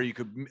before you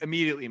could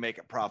immediately make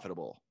it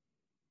profitable.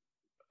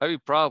 I mean,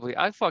 probably.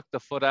 I fucked the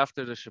foot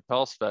after the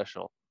Chappelle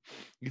special.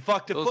 You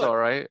fucked a foot. It was all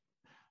right.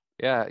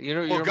 Yeah, you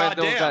remember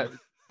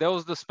that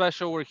was the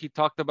special where he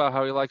talked about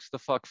how he likes to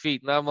fuck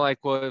feet, and I'm like,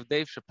 well, if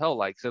Dave Chappelle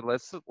likes it,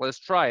 let's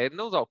try it, and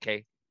it was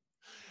okay.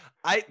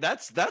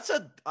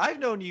 I've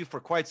known you for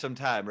quite some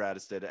time,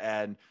 Radostin,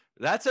 and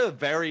that's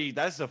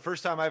the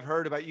first time I've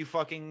heard about you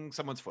fucking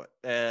someone's foot,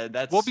 and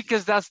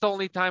because that's the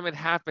only time it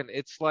happened.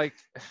 It's like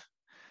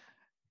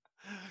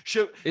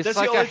it's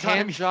like a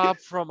hand job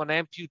from an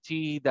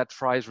amputee that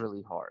tries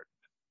really hard.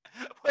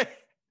 Wait,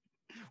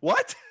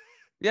 what?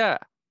 Yeah,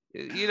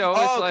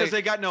 because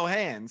they got no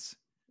hands.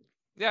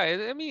 Yeah,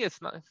 I mean,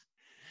 it's not.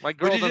 My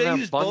girl doesn't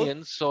have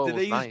bunions, so did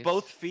they use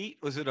both feet?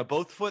 Was it a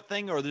both foot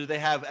thing, or do they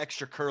have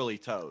extra curly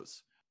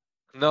toes?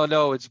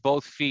 No, it's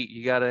both feet.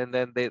 You gotta, and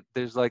then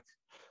there's like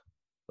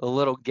a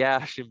little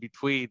gash in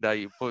between that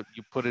you put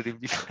it in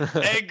between.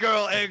 Hey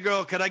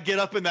girl, can I get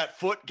up in that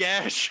foot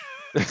gash?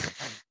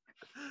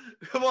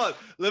 Come on,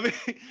 let me.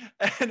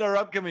 And our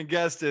upcoming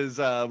guest is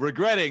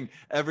regretting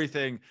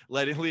everything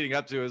leading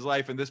up to his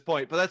life in this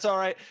point, but that's all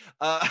right.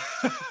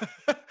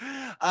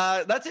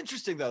 That's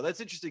interesting, though. That's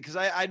interesting because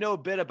I know a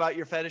bit about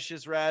your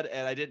fetishes, Rad,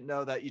 and I didn't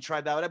know that you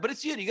tried that one. But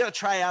it's you got to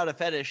try out a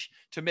fetish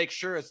to make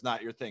sure it's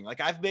not your thing.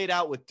 Like, I've made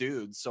out with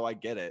dudes, so I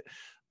get it.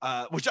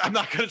 Which I'm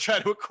not going to try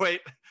to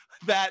equate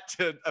that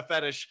to a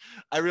fetish.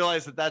 I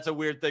realize that that's a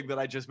weird thing that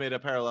I just made a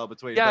parallel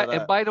between. Yeah,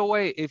 and by the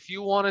way, if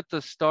you wanted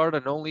to start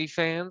an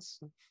OnlyFans,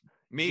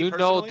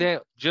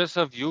 just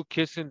of you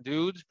kissing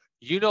dudes,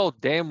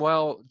 damn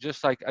well,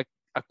 just like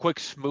a quick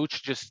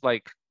smooch, just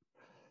like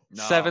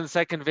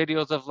 7-second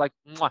videos of like,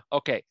 mwah,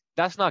 okay,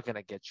 that's not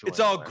gonna get you. It's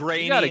anywhere. All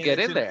grainy. You gotta get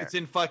in there. It's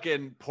in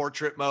fucking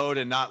portrait mode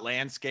and not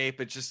landscape.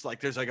 It's just like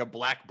there's like a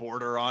black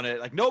border on it.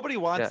 Like, nobody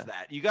wants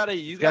that. You gotta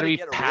be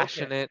get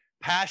passionate.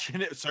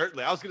 Passionate,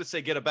 certainly. I was gonna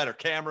say get a better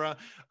camera,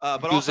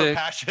 but also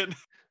passion.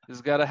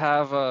 It's got to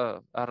have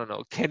I don't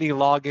know, Kenny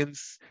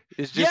Loggins.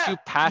 It's just Yeah, you you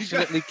got.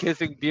 passionately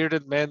kissing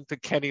bearded men to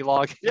Kenny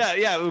Loggins. Yeah,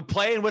 yeah.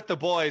 Playing with the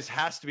boys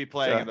has to be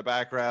playing Yeah. in the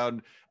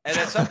background, and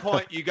at some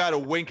point you got to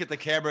wink at the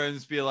camera and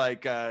just be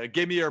like,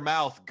 "Give me your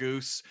mouth,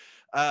 goose."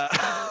 And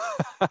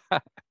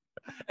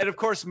of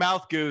course,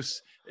 mouth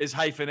goose is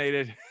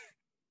hyphenated.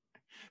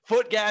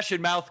 Foot Gash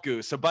and Mouth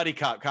Goose, a buddy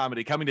cop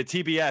comedy coming to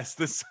TBS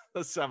this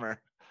summer.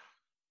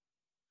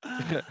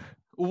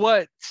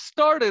 What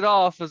started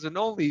off as an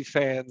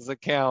OnlyFans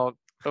account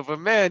of a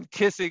man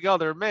kissing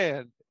other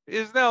men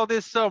is now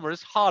this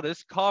summer's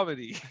hottest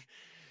comedy.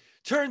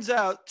 Turns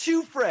out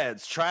two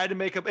friends try to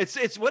make up.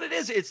 It's what it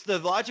is. It's the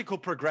logical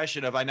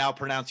progression of I now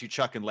pronounce you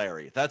Chuck and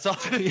Larry. That's all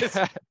it is.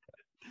 Yeah.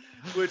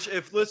 Which,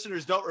 if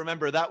listeners don't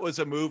remember, that was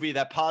a movie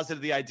that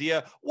posited the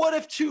idea, what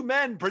if two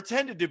men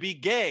pretended to be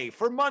gay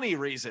for money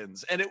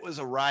reasons? And it was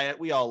a riot.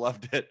 We all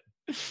loved it.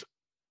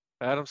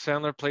 Adam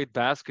Sandler played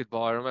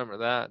basketball. I remember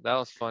that. That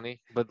was funny.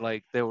 But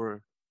like they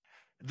were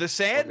The when they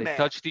Sandman.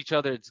 touched each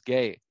other, it's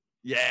gay.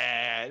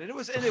 Yeah, and it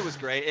was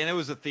great, and it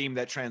was a theme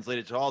that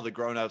translated to all the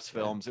grown-ups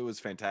films. It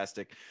was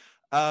fantastic.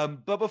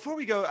 But before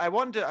we go, I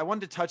wanted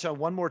to touch on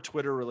one more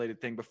Twitter related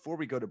thing before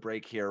we go to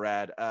break here,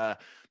 Rad.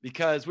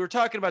 Because we were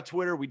talking about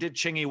Twitter, we did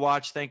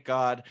ChingyWatch, thank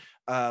God.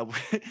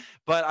 But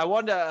I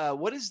wanted to,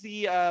 what is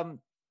the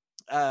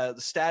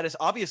status?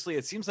 Obviously,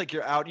 it seems like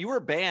you're out. You were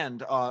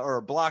banned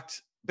or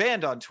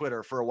banned on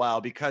Twitter for a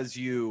while because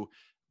you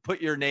put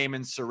your name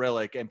in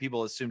Cyrillic and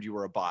people assumed you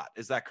were a bot.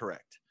 Is that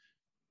correct?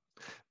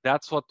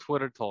 That's what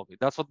Twitter told me.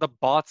 That's what the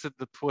bots at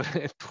the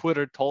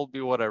Twitter told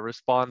me when I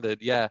responded.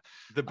 Yeah.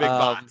 The big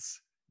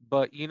bots.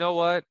 But you know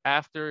what?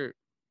 After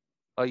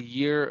a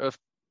year of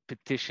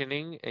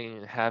petitioning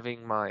and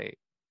having my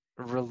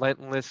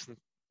relentless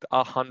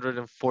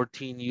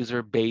 114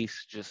 user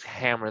base just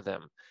hammer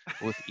them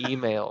with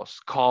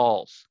emails,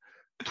 calls,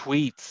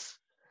 tweets,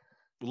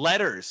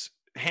 letters,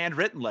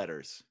 handwritten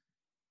letters.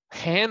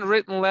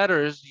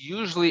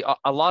 Usually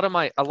a lot of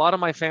my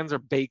fans are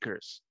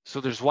bakers, so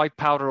there's white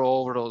powder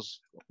all over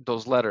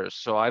those letters,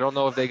 so I don't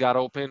know if they got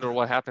opened or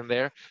what happened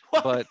there.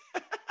 What? But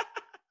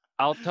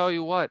I'll tell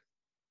you what,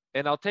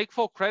 and I'll take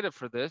full credit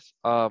for this.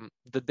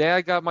 The day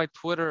I got my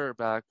Twitter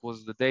back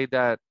was the day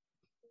that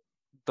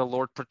the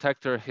Lord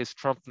Protector, his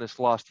Trumpness,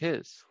 lost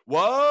his.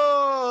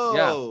 Whoa!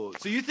 Yeah.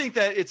 So you think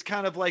that it's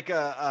kind of like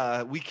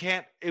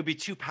it'd be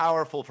too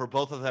powerful for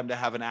both of them to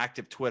have an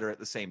active Twitter at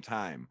the same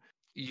time.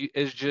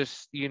 It's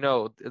just,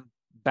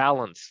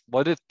 balance.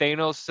 What did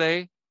Thanos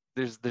say?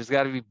 There's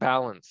got to be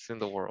balance in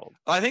the world.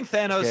 I think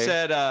Thanos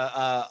said,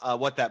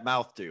 "What that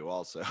mouth do?"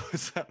 Also,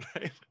 is that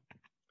right?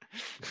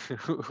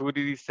 Who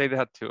did he say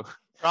that to?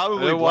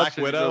 Probably Black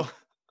Widow.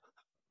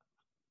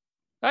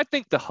 I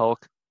think the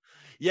Hulk.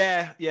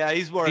 Yeah,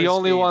 he's more the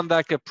only one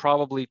that could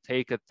probably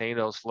take a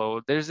Thanos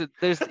load.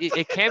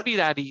 It can't be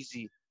that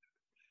easy.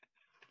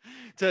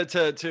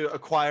 To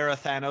acquire a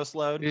Thanos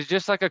load. It's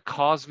just like a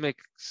cosmic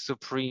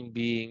supreme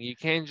being. You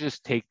can't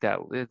just take that.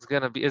 It's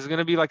gonna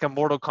be like a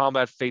Mortal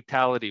Kombat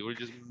fatality where it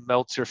just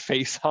melts your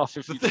face off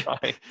if you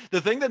try. The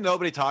thing that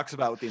nobody talks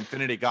about with the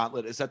Infinity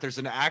Gauntlet is that there's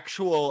an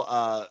actual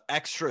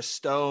extra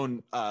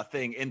stone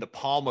thing in the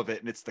palm of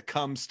it, and it's the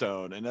cum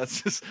stone, and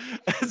that's just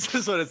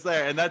what it's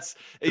there. And that's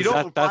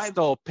that's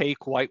the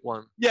opaque white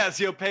one. Yeah, it's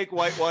the opaque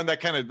white one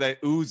that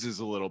oozes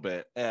a little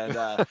bit, and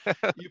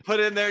you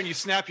put it in there and you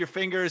snap your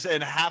fingers,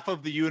 and half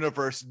of the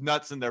universe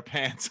nuts in their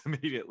pants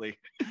immediately,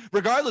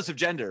 regardless of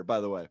gender,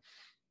 by the way.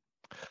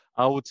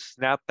 I would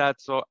snap that.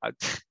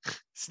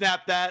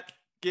 Snap that,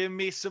 give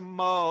me some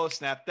more.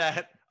 Snap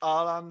that,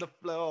 all on the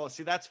floor.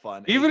 See, that's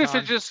fun. Even if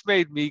it just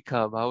made me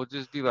come, I would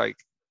just be like,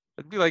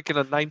 I'd be like in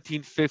a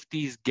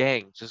 1950s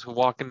gang, just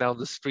walking down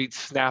the street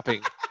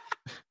snapping.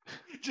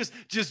 just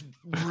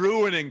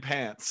ruining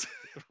pants.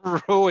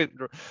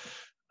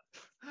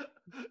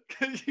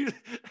 You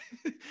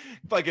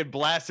fucking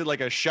blasted like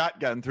a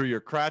shotgun through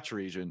your crotch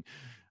region.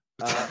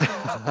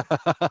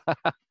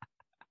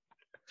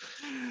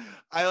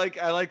 I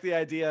like the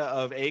idea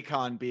of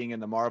Akon being in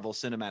the Marvel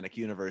Cinematic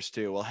Universe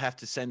too. We'll have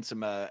to send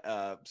some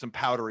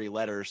powdery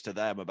letters to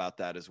them about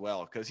that as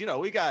well, because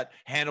we got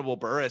Hannibal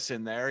Buress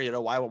in there.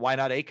 Why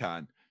not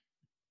Akon?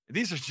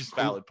 These are just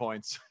valid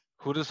points.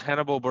 Who does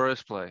Hannibal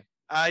Buress play?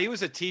 He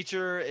was a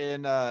teacher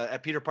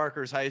at Peter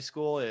Parker's high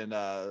school in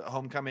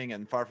Homecoming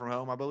and Far From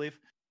Home, I believe.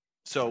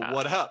 So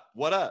what up?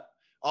 What up?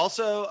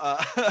 Also,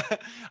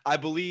 I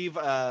believe,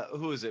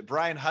 who is it?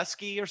 Brian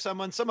Husky or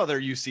some other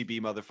UCB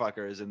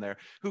motherfucker is in there.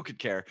 Who could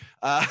care?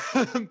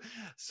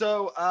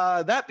 So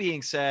that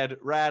being said,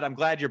 Rad, I'm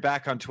glad you're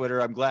back on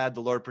Twitter. I'm glad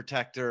the Lord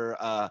Protector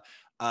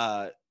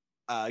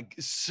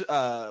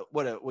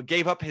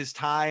gave up his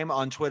time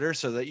on Twitter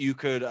so that you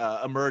could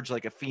emerge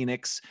like a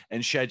phoenix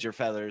and shed your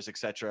feathers,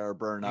 etc., or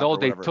burn up. No,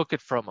 they took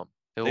it from him.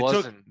 They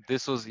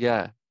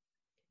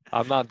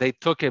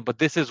took it, but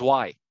this is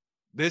why.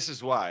 This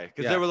is why,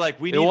 because they were like,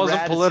 It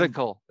wasn't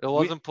political. It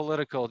wasn't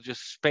political.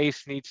 Just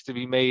space needs to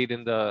be made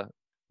in the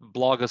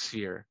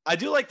blogosphere. I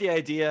do like the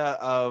idea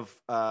of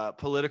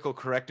political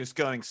correctness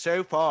going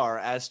so far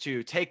as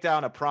to take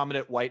down a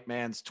prominent white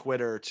man's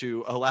Twitter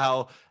to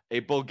allow a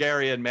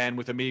Bulgarian man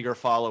with a meager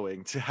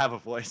following to have a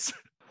voice.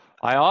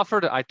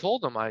 I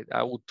told him I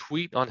would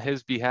tweet on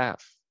his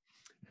behalf.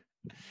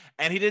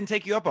 And he didn't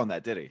take you up on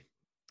that, did he?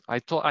 I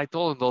told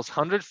him those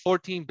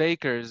 114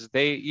 bakers,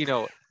 they're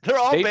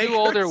all they bakers. do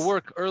all their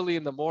work early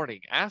in the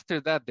morning. After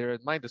that, they're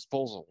at my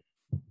disposal.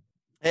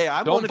 Hey,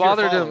 I'm Don't one of your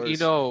bother them,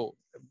 followers.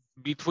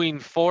 between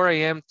 4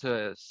 a.m.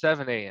 to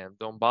 7 a.m.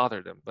 Don't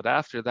bother them. But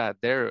after that,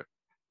 they're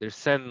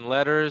sending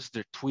letters,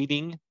 they're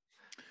tweeting.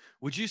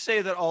 Would you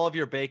say that all of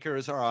your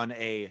bakers are on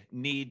a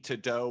need to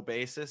dough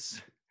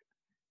basis?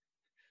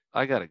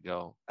 I gotta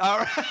go. All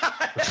right.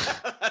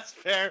 That's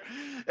fair.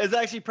 It's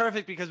actually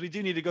perfect because we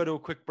do need to go to a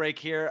quick break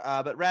here.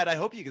 But Rad, I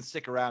hope you can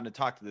stick around and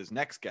talk to this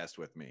next guest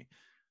with me.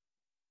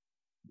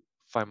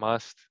 If I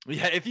must.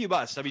 Yeah, if you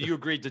must. I mean, you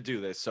agreed to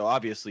do this, so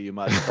obviously you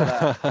must.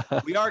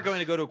 But, we are going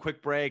to go to a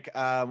quick break.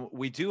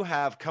 We do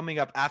have coming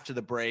up after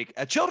the break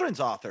a children's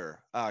author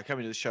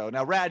coming to the show.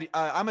 Now, Rad,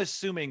 I'm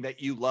assuming that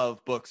you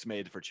love books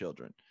made for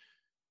children.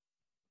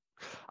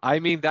 I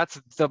mean,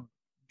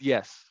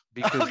 yes,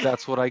 because Okay.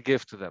 that's what I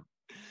give to them.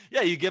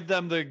 Yeah, you give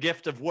them the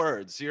gift of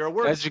words. You're a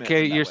wordsmith.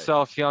 Educate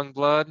yourself, young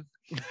blood.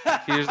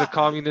 Here's the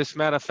Communist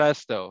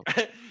Manifesto.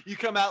 You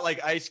come out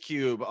like Ice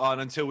Cube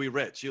on Until We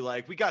Rich. You're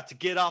like, we got to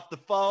get off the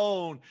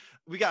phone.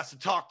 We got to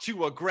talk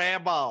to our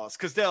grandmas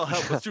because they'll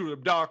help us through the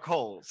dark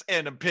holes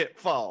and the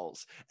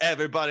pitfalls.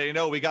 Everybody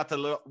know we got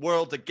the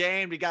world to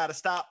gain. We got to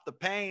stop the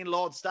pain.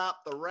 Lord,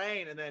 stop the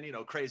rain. And then,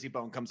 Crazy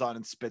Bone comes on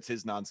and spits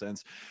his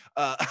nonsense.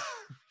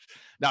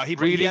 Now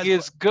Reading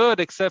is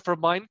good except for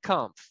Mein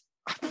Kampf.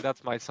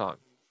 That's my song.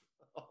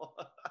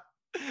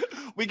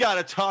 We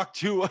gotta talk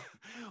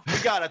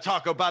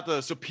about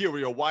the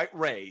superior white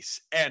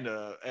race and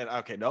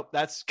okay, nope,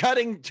 that's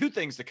cutting. Two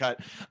things to cut.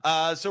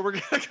 So we're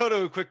gonna go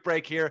to a quick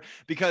break here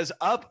because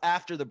up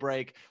after the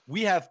break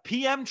we have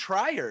PM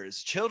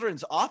Triers,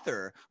 children's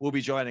author, will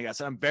be joining us,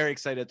 and I'm very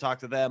excited to talk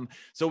to them.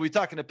 So we'll be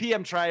talking to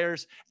PM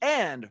Triers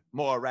and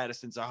more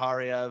Radostin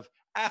Zahariev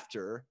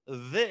after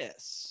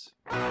this.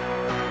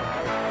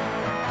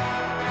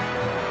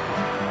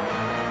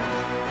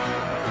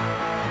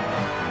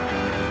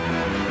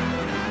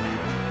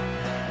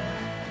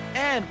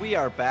 And we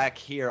are back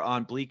here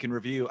on Bleak and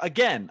Review.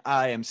 Again,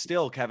 I am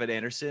still Kevin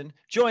Anderson,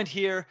 joined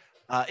here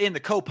in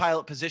the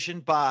co-pilot position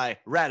by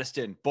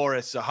Radostin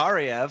Boris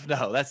Zahariev.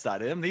 No, that's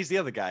not him. He's the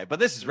other guy. But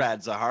this is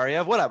Rad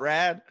Zahariev. What up,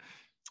 Rad?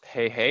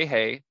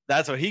 Hey.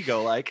 That's what he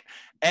go like.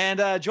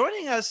 And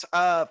joining us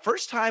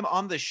first time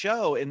on the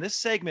show in this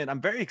segment, I'm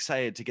very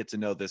excited to get to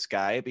know this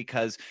guy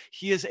because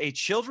he is a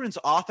children's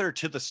author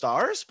to the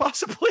stars,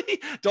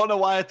 possibly. Don't know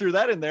why I threw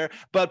that in there,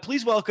 but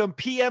please welcome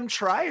PM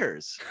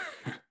Triers.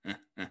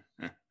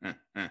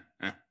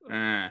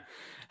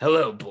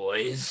 Hello,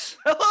 boys.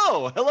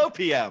 Hello,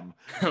 PM.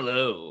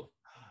 Hello.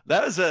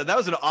 That was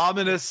an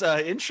ominous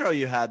intro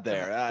you had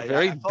there.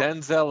 Very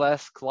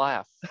Denzel-esque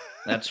laugh.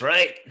 That's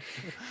right.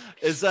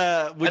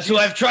 That's who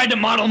I've tried to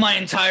model my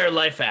entire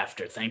life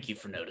after. Thank you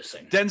for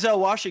noticing. Denzel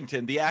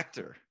Washington, the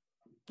actor.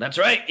 That's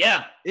right.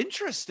 Yeah.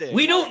 Interesting.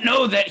 We don't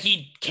know that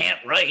he can't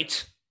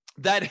write.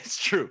 That is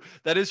true.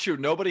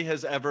 Nobody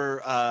has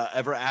ever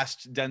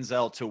asked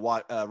Denzel to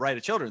write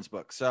a children's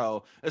book.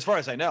 So as far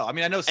as I know, I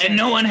mean, I know. And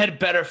no one had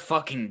better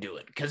fucking do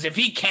it. Because if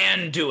he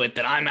can do it,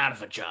 then I'm out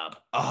of a job.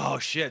 Oh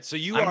shit! So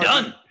I'm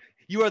done.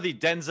 You are the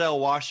Denzel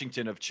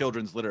Washington of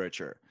children's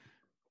literature.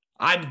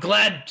 I'm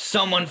glad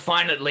someone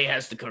finally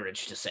has the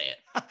courage to say it.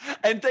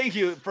 And thank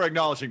you for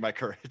acknowledging my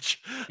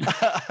courage.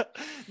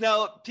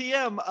 Now,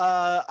 PM,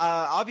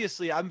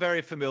 obviously, I'm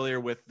very familiar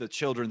with the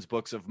children's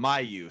books of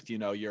my youth. You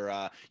know, your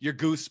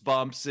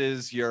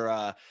Goosebumpses,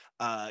 your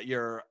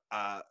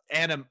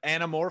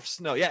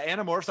Animorphs. No, yeah,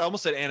 Animorphs. I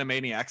almost said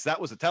Animaniacs.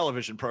 That was a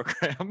television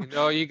program.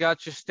 You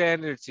got your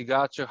standards. You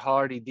got your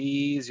Hardy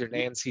D's, your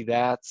Nancy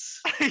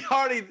That's.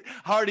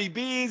 Hardy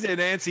B's and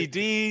Nancy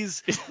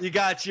D's. You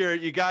got your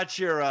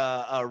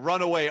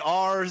Runaway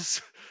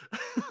R's.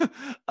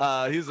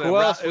 Who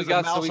else? We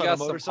got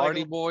some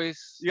Party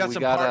Boys. You got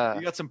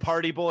some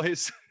Party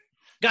Boys.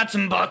 Got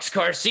some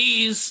Boxcar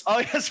C's. Oh,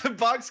 yeah, some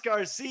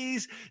Boxcar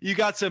C's. You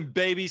got some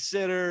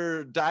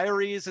Babysitter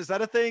Diaries. Is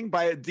that a thing?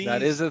 By D's?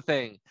 That is a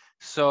thing.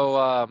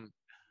 So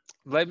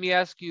let me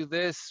ask you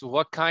this.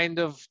 What kind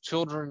of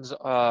children's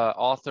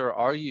author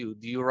are you?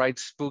 Do you write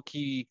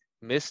spooky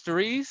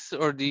mysteries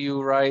or do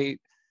you write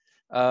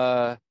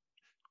stuff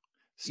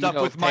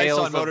with mice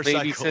on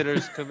motorcycles?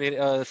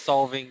 Babysitters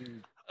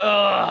solving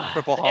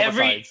triple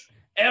homicides.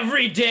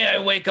 Every day I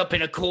wake up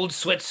in a cold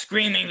sweat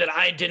screaming that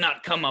I did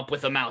not come up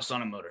with a mouse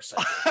on a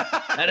motorcycle.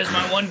 That is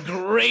my one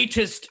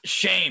greatest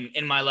shame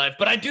in my life.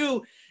 But I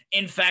do,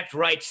 in fact,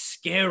 write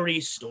scary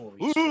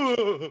stories.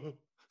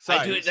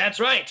 I do. That's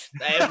right.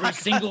 Every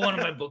single one of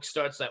my books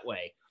starts that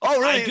way. Oh,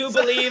 really? I do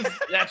believe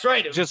that's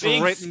right. Just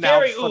big, written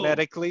scary, out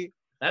phonetically.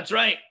 That's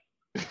right.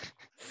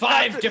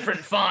 5 different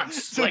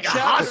fonts, so like a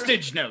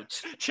hostage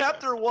note.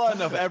 Chapter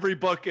 1 of every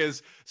book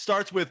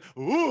starts with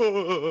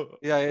ooh.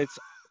 Yeah, it's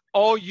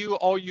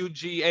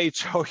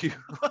OUGHOU.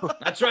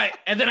 That's right.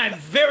 And then I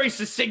very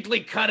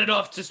succinctly cut it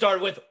off to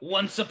start with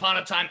once upon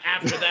a time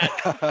after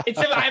that.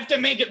 Except I have to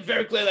make it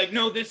very clear, like,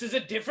 no, this is a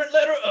different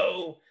letter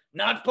O,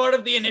 not part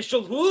of the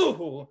initial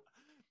woo.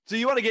 So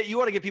you want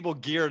to get people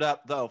geared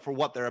up though for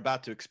what they're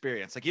about to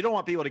experience. Like you don't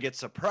want people to get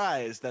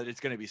surprised that it's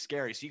going to be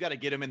scary. So you got to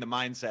get them in the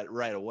mindset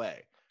right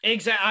away.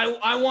 Exactly.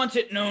 I want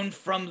it known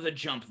from the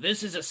jump.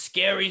 This is a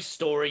scary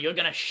story. You're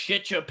gonna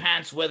shit your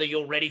pants whether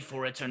you're ready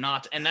for it or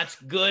not, and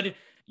that's good.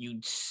 You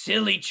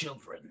silly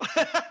children.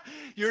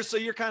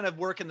 You're kind of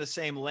working the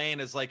same lane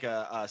as like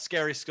a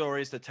scary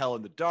stories to tell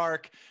in the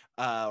dark,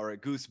 or a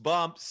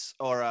Goosebumps,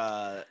 or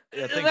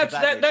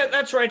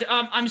that's right.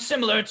 I'm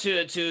similar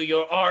to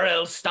your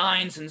R.L.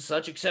 Steins and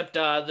such, except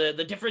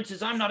the difference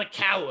is I'm not a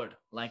coward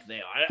like they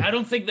are. I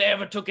don't think they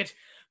ever took it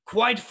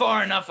quite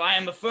far enough. I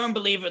am a firm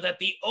believer that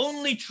the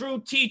only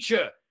true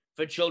teacher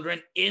for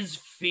children is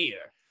fear.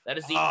 That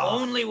is the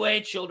only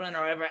way children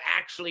are ever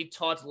actually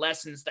taught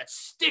lessons that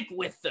stick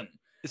with them.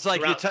 It's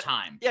like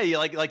time. Yeah, you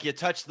like you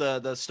touch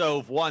the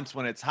stove once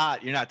when it's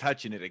hot, you're not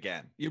touching it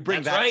again. You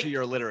bring that to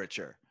your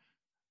literature.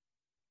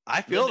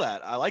 I feel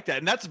that. I like that.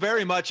 And that's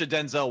very much a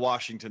Denzel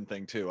Washington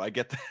thing too. I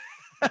get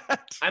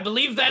that. I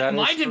believe that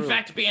might in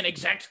fact be an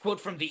exact quote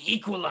from The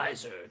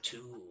Equalizer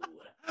too.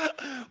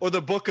 Or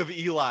the Book of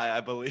Eli, I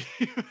believe.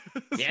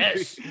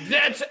 Yes,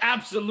 that's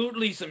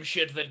absolutely some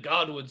shit that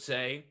God would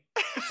say.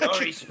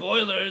 Sorry,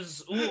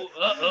 spoilers. Ooh,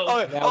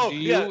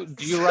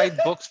 do you write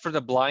books for the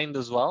blind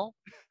as well?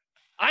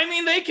 I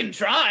mean, they can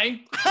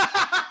try.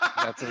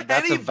 That's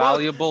a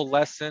valuable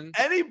lesson.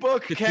 Any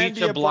book to can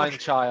teach be a blind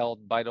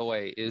child, by the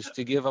way, is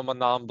to give them a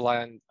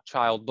non-blind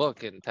child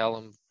book and tell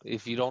them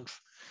if you don't.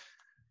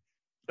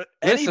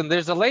 Listen,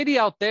 there's a lady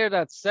out there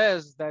that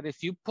says that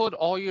if you put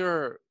all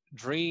your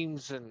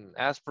dreams and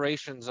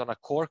aspirations on a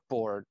cork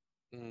board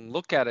and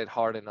look at it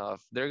hard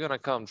enough, they're gonna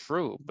come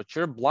true. But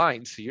you're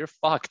blind, so you're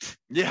fucked.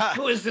 Yeah.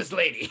 Who is this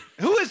lady?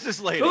 Who is this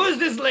lady? Who is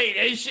this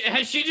lady?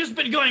 Has she just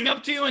been going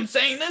up to you and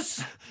saying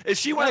this? Is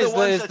she one of the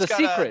ones that's the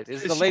Secret?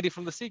 Is the lady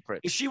from The Secret?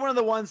 Is she one of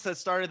the ones that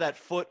started that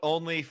foot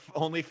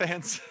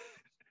OnlyFans?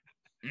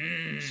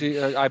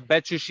 I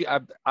bet you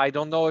I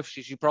don't know if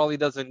she probably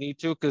doesn't need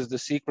to because The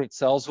Secret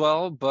sells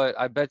well, but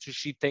I bet you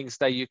she thinks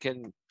that you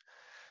can.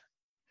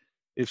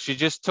 If she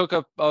just took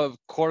a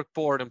cork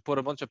board and put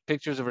a bunch of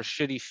pictures of her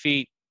shitty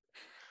feet,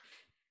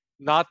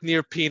 not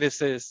near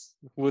penises,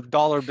 with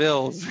dollar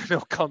bills,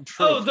 it'll come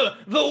true. Oh,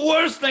 the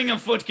worst thing a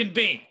foot can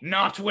be,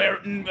 not where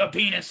a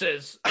penis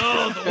is.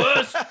 Oh, the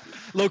worst.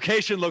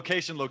 Location.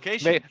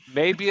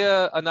 Maybe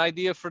an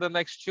idea for the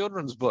next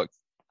children's book.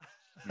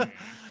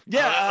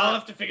 Yeah, I'll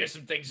have to figure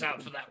some things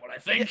out for that one, I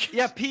think.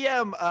 Yeah,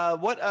 PM,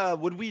 what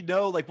would we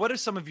know? Like, what are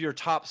some of your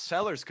top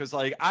sellers? Because,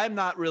 like, I'm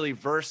not really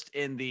versed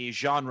in the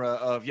genre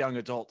of young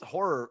adult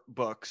horror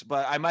books,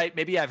 but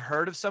maybe I've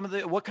heard of some of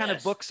the. What kind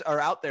of books are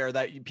out there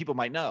that people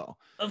might know?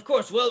 Of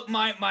course. Well,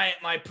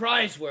 my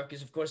prize work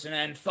is, of course, an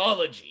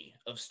anthology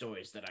of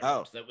stories that I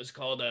wrote that was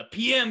called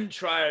PM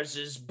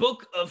Triers'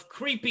 Book of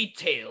Creepy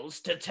Tales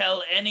to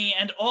Tell Any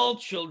and All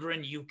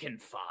Children You Can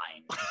Find.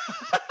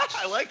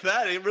 I like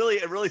that. It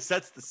really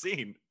sets the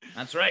scene.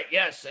 That's right.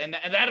 Yes, and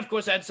that of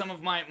course had some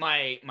of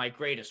my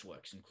greatest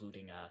works,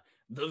 including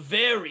the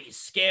very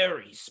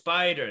scary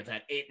spider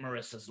that ate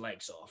Marissa's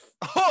legs off.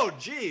 Oh,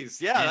 geez,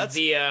 yeah,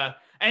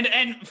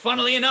 and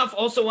funnily enough,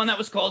 also one that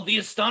was called The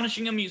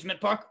Astonishing Amusement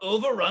Park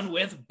Overrun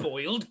with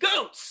Boiled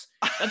Goats.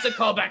 That's a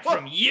callback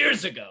from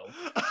years ago.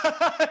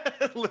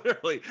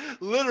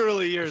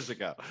 literally years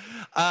ago.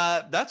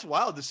 That's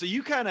wild. So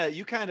you kind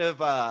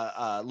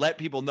of let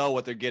people know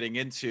what they're getting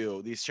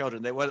into. These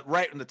children, they went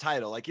right in the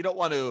title. Like you don't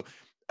want to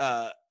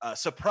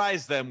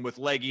surprise them with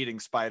leg-eating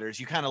spiders.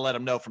 You kind of let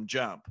them know from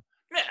jump.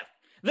 Yeah.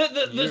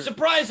 The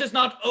surprise is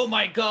not, oh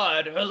my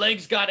god, her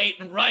legs got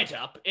eaten right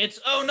up.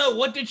 It's, oh no,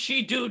 what did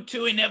she do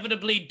to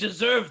inevitably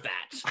deserve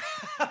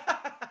that?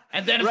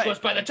 And then, of course,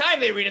 by the time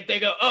they read it, they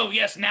go, oh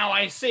yes, now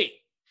I see.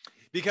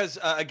 Because,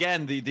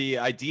 again, the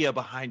idea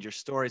behind your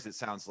stories, it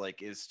sounds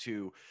like, is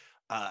to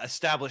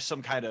establish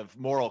some kind of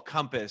moral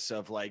compass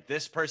of, like,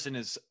 this person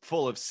is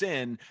full of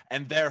sin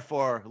and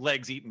therefore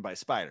legs eaten by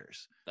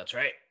spiders. That's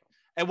right.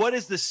 And what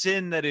is the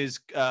sin that is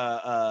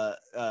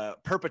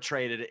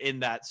perpetrated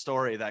in that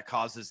story that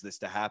causes this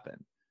to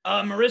happen?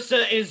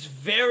 Marissa is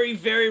very,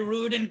 very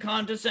rude and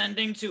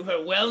condescending to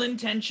her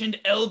well-intentioned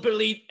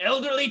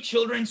elderly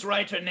children's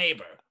writer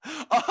neighbor.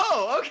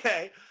 Oh,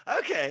 okay.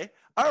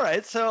 All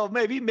right. So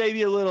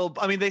maybe a little.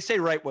 I mean, they say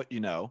write what you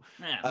know.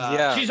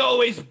 Yeah. She's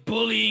always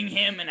bullying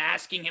him and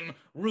asking him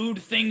rude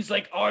things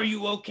like, "Are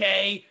you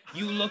okay?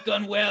 You look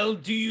unwell.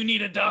 Do you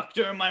need a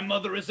doctor? My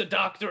mother is a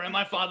doctor, and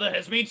my father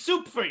has made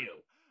soup for you."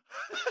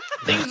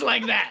 Things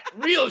like that.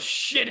 Real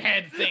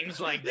shithead things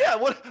like that. Yeah,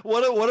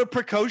 what a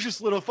precocious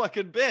little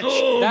fucking bitch.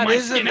 Oh, that my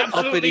isn't skin an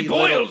absolutely uppity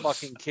boils. little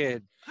fucking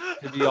kid,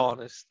 to be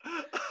honest.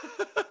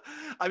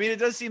 I mean, it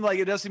does seem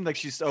like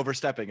she's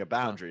overstepping a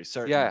boundary,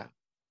 certainly. Yeah.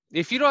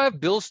 If you don't have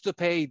bills to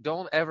pay,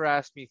 don't ever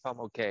ask me if I'm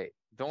okay.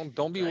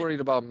 Don't be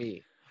worried about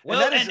me.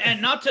 Well,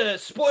 and not to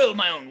spoil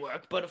my own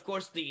work, but of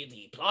course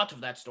the plot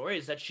of that story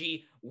is that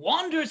she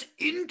wanders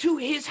into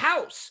his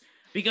house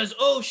because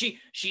she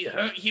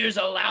hears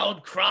a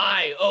loud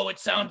cry. Oh, it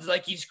sounds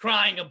like he's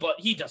crying, but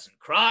he doesn't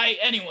cry.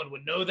 Anyone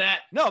would know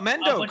that. No,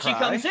 men don't but cry. she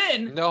comes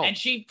in and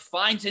she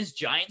finds his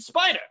giant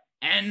spider,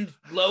 and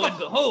lo and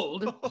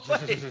behold.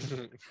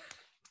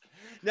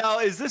 Now,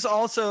 is this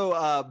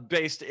also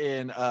based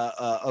in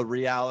a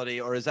reality,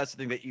 or is that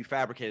something that you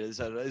fabricated?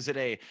 Is it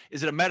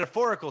a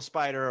metaphorical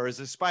spider, or is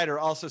this spider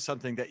also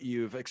something that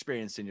you've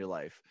experienced in your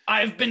life?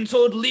 I've been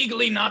told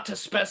legally not to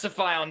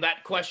specify on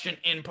that question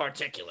in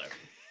particular.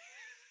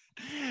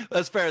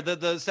 That's fair.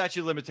 The statute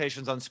of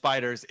limitations on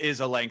spiders is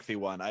a lengthy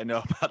one. I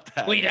know about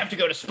that. Well, you'd have to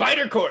go to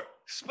spider court.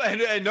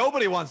 And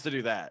nobody wants to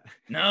do that.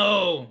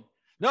 No,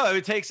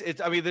 it takes it.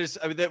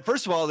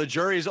 First of all, the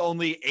jury's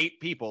only 8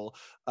 people.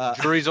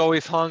 Jury's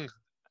always hung.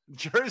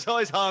 Jury's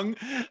always hung,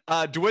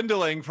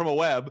 dwindling from a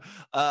web,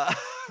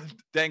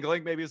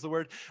 dangling maybe is the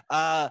word.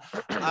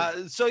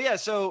 So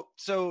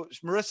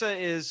Marissa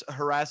is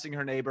harassing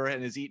her neighbor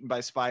and is eaten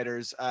by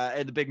spiders.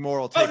 And the big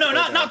moral takeaway. Oh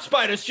no, not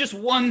spiders, just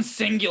one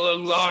singular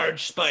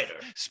large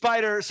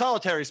spider.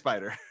 Solitary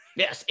spider.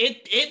 Yes,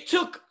 it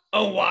took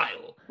a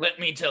while. Let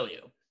me tell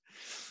you.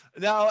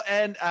 Now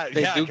and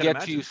they do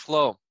get to you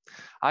slow.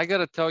 I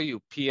gotta tell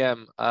you,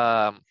 PM.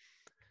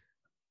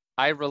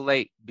 I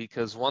relate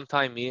because one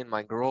time me and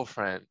my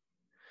girlfriend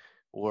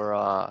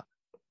were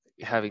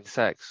having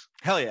sex.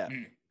 Hell yeah.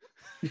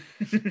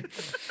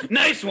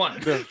 Nice one.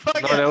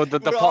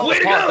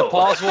 The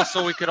pause was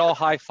so we could all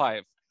high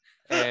five.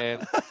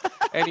 And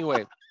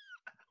anyway,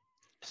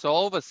 so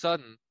all of a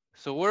sudden,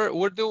 so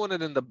we're doing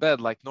it in the bed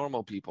like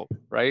normal people,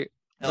 right?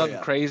 Hell Nothing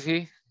yeah.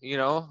 crazy, you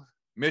know.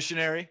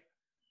 Missionary.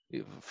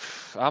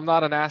 I'm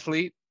not an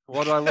athlete.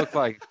 What do I look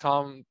like?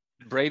 Tom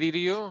Brady to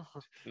you?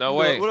 No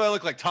way. What do I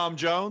look like? Tom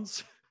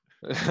Jones?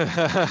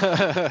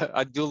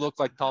 I do look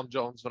like Tom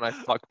Jones when I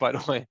fuck, by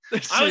the way.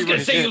 I was going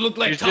to say you look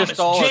like Thomas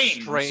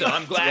Jane, so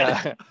I'm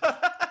glad.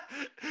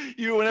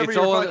 Yeah. Whenever it's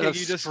you're all fucking,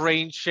 a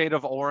strange shade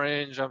of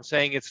orange. I'm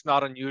saying it's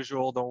not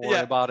unusual. Don't worry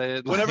about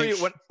it.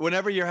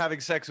 Whenever you're having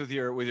sex with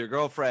your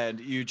girlfriend,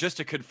 you just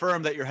to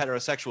confirm that you're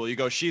heterosexual, you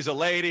go, "She's a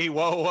lady."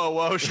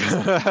 Whoa.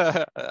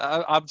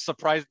 I'm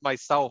surprised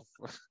myself.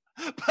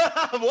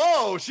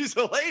 Whoa, she's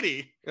a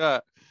lady. Yeah.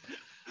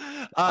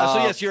 So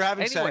yes, you're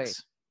having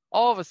sex.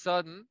 All of a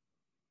sudden,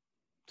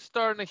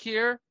 starting to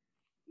hear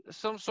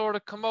some sort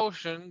of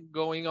commotion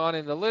going on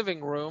in the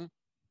living room.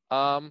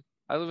 I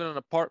live in an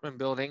apartment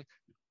building.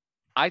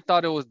 I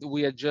thought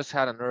we had just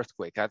had an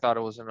earthquake. I thought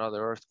it was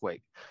another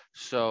earthquake.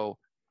 So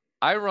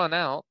I run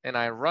out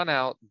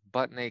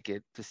butt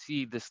naked to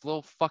see this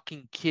little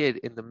fucking kid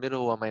in the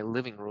middle of my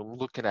living room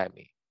looking at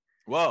me.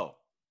 Whoa.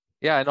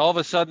 Yeah, and all of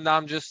a sudden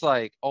I'm just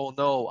like, oh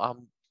no,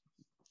 I'm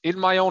in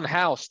my own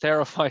house,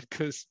 terrified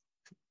because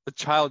the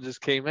child just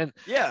came in.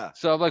 Yeah.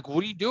 So I'm like,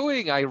 what are you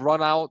doing? I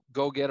run out,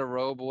 go get a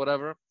robe or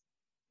whatever.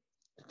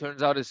 It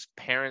turns out his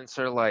parents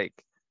are like,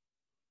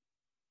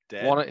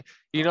 dead.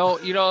 You know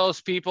those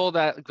people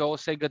that go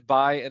say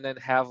goodbye and then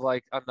have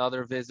like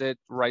another visit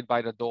right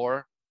by the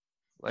door?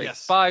 Like,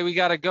 yes. Bye, we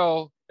gotta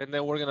go. And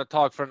then we're gonna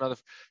talk for another.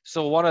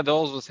 So one of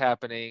those was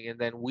happening, and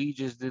then we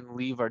just didn't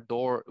leave our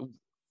door.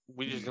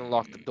 We just didn't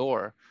lock the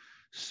door.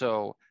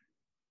 So,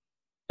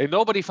 and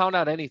nobody found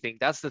out anything.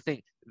 That's the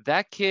thing.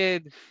 That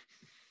kid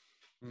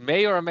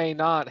may or may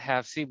not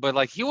have seen, but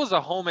like he was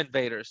a home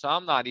invader, so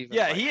I'm not even.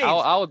 Yeah, like, he ain't.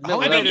 I'll admit.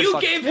 I mean, you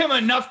gave him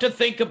enough to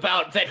think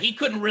about that he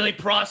couldn't really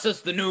process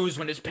the news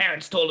when his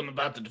parents told him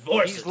about the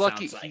divorce. He's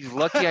lucky. Like. He's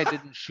lucky I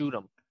didn't shoot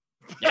him.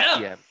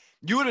 Yeah.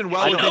 You would have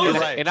well within your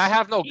rights. And I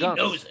have no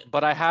guns,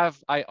 but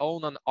I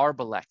own an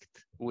arbalest,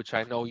 which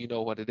I know you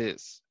know what it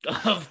is.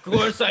 Of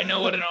course I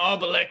know what an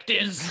arbalest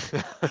is.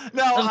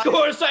 Of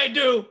course I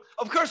do.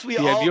 Of course we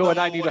all you know and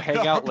I need to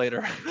hang out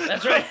later.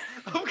 That's right.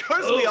 Of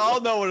course we all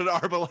know what an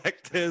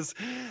arbalest is.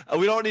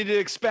 We don't need to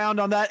expound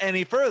on that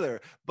any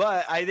further.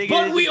 But I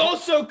think we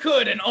also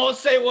could, and I'll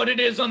say what it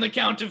is on the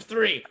count of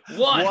 3.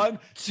 1,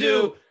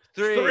 2,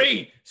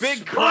 3.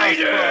 Big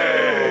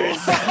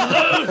spiders!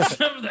 Loads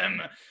of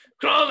them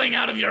crawling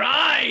out of your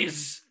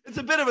eyes. It's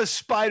a bit of a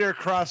spider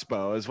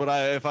crossbow is what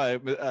it's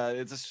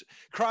a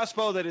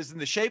crossbow that is in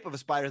the shape of a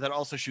spider that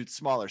also shoots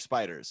smaller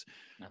spiders.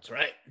 That's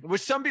right.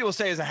 Which some people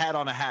say is a hat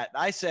on a hat.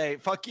 I say,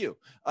 fuck you.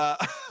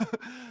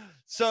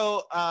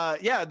 So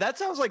that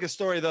sounds like a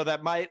story though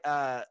that might,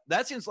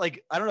 that seems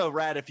like, I don't know,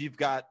 Rad, if you've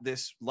got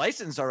this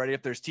license already,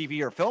 if there's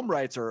TV or film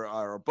rights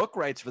or book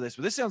rights for this,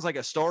 but this sounds like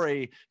a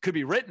story could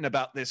be written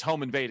about this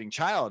home invading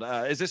child.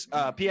 Is this,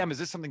 PM, is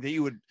this something that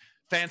you would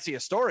fancy a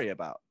story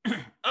about?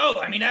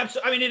 Oh, I mean,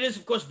 absolutely. I mean, it is,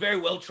 of course, very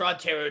well-trod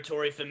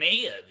territory for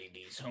me,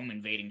 these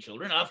home-invading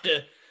children. I'll have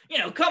to,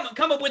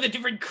 come up with a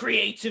different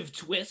creative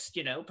twist,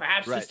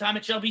 Perhaps this time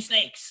it shall be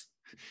snakes.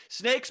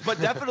 Snakes, but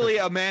definitely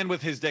a man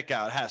with his dick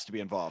out has to be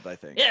involved, I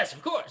think. Yes,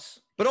 of course.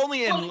 But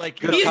only in,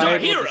 he's our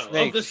hero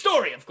of the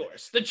story, of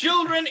course. The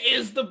children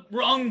is the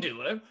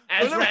wrongdoer,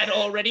 as Rad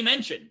already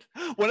mentioned.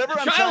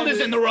 The child is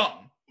in the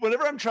wrong.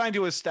 Whenever I'm trying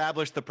to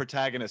establish the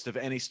protagonist of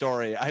any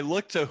story, I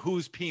look to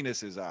whose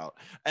penis is out.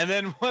 And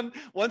then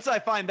once I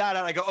find that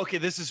out, I go, okay,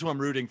 this is who I'm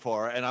rooting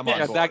for, and I'm on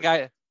Yeah,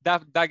 board.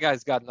 that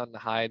guy's got nothing to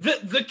hide.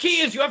 The key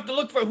is you have to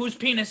look for whose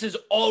penis is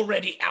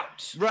already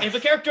out. Right. If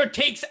a character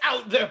takes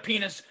out their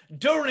penis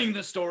during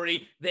the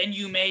story, then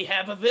you may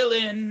have a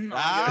villain on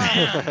your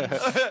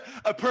hands.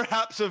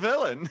 Perhaps a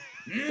villain.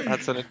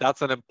 That's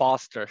an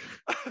imposter.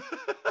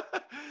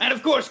 And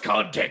of course,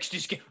 context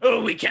is king.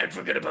 Oh, we can't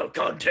forget about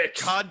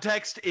context.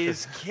 Context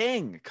is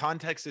king.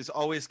 Context is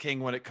always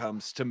king when it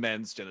comes to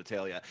men's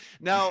genitalia.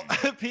 Now,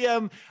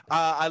 PM,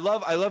 I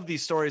love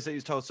these stories that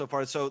you've told so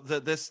far. So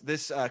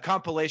this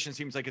compilation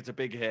seems like it's a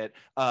big hit.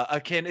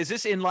 Is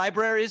this in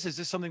libraries? Is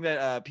this something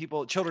that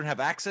children have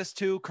access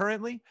to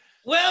currently?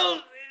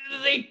 Well,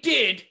 they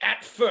did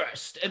at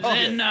first. And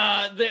then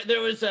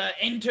there was an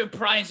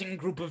enterprising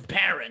group of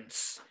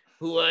parents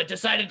who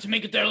decided to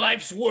make it their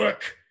life's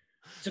work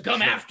to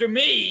come after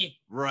me.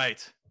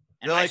 Right.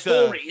 And They're my like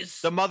stories.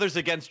 The Mothers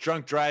Against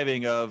Drunk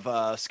Driving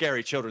of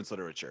scary children's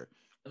literature.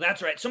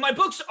 That's right. So my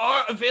books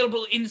are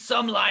available in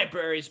some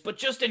libraries, but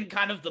just in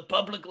kind of the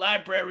public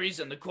libraries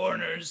and the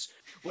corners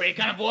where you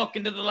kind of walk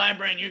into the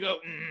library and you go,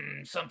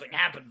 something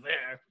happened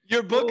there.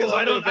 Your book is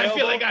available. I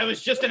feel like I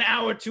was just an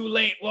hour too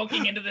late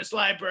walking into this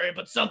library,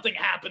 but something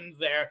happened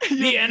there.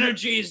 The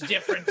energy is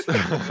different.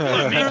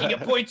 I'm making a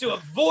point to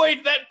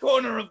avoid that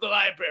corner of the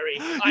library.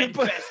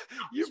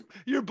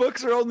 Your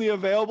books are only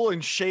available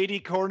in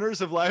shady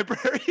corners of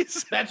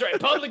libraries? That's right.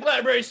 Public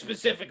libraries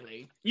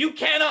specifically. You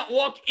cannot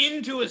walk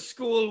into a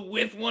school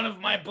with one of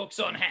my books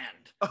on hand.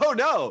 Oh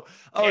no!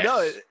 Yes. No!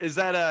 Is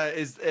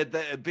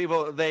that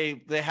people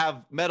they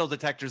have metal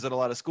detectors at a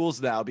lot of schools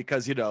now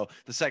because the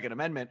Second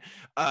Amendment.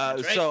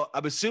 Right. So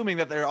I'm assuming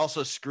that they're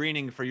also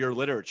screening for your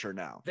literature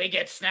now. They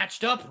get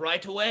snatched up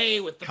right away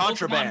with the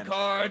Contraband Pokemon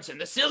cards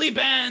and the silly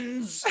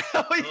bands.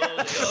 Oh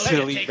yeah,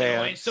 silly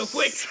bands. So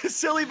quick.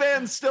 Silly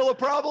bands still a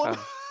problem.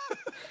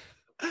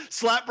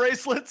 Slap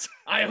bracelets.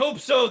 I hope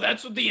so.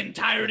 That's what the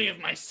entirety of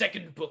my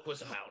second book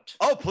was about.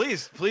 Oh,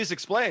 please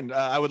explain.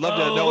 I would love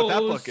to know what that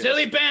book is.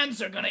 Silly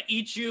bands are gonna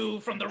eat you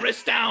from the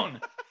wrist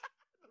down.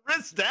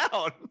 Wrist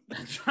down.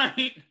 That's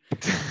right.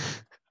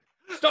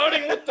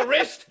 Starting with the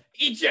wrist,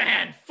 eats your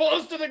hand,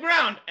 falls to the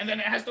ground, and then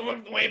it has to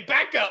work the way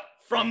back up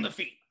from the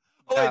feet.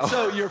 Oh, wait,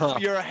 so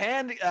your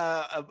hand,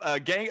 a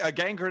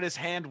gangrenous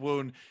hand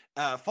wound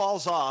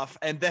falls off,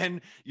 and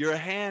then your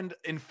hand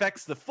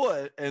infects the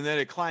foot, and then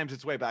it climbs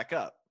its way back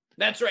up.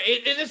 That's right.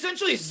 It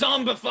essentially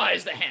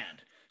zombifies the hand.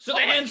 So the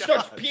hand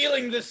starts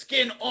peeling the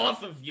skin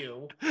off of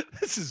you.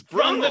 This is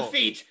brutal. From the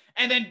feet,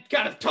 and then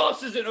kind of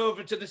tosses it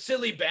over to the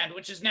silly band,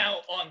 which is now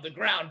on the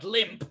ground,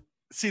 limp.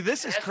 See,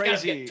 this is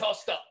crazy. Get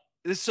tossed up.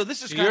 This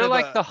is You're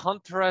like the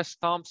Hunter S.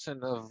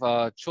 Thompson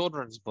of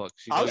children's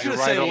books. I was going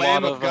to say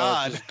Lamb of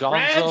God.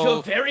 Brad,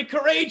 you're very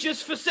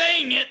courageous for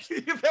saying it.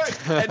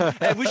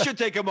 and we should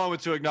take a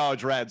moment to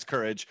acknowledge Rad's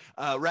courage.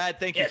 Rad,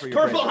 thank you for your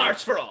Purple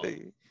Hearts for all.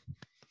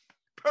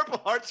 Purple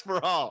Hearts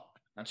for all.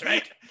 That's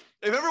right.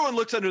 If everyone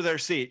looks under their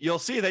seat, you'll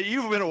see that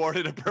you've been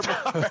awarded a Purple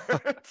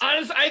Heart.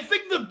 Honestly, I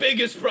think the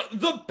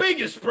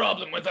biggest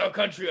problem with our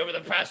country over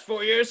the past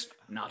 4 years,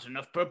 not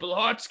enough Purple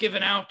Hearts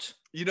given out.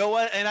 You know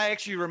what? And I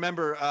actually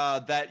remember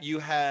that you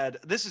had,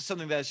 this is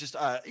something that's just,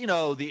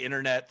 the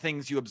internet,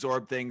 things you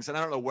absorb things. And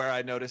I don't know where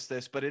I noticed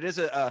this, but it is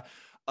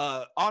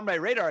on my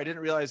radar. I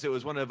didn't realize it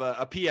was one of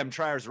a PM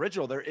Trier's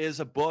original. There is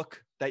a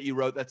book that you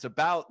wrote that's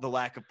about the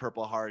lack of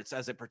Purple Hearts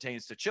as it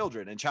pertains to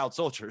children and child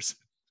soldiers.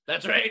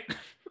 That's right.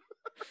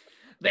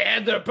 They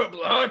had their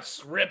Purple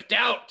Hearts ripped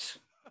out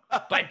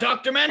by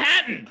Dr.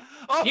 Manhattan.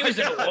 He was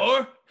in a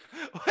war.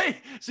 Wait,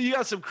 so you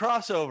got some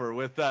crossover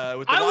with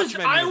the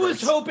Watchmen I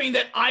universe. was hoping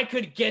that I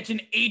could get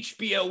an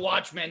HBO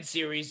Watchmen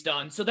series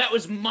done, so that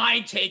was my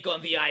take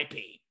on the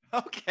IP.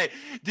 Okay.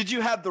 Did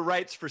you have the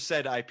rights for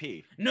said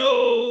IP? No.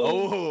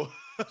 Oh.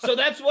 So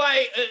that's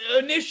why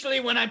initially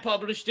when I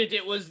published it,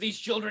 it was these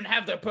children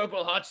have their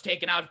Purple Hearts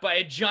taken out by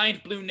a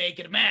giant blue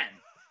naked man.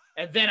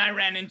 And then I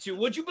ran into,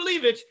 would you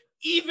believe it,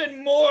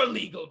 even more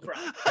legal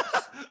problems.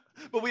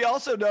 But we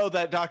also know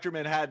that Dr.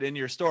 Manhattan in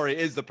your story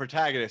is the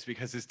protagonist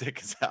because his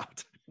dick is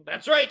out.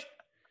 That's right.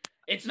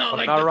 It's not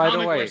like the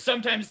comic where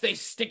sometimes they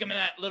stick him in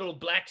that little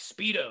black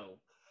Speedo.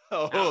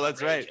 Oh,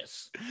 that's right.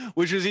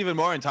 Which is even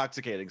more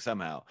intoxicating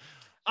somehow.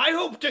 I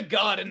hope to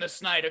God in the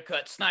Snyder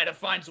Cut, Snyder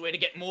finds a way to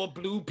get more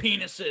blue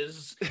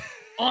penises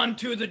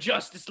onto the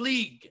Justice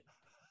League.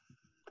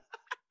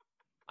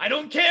 I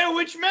don't care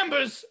which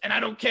members, and I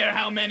don't care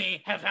how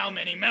many have how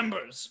many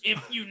members, if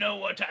you know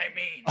what I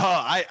mean.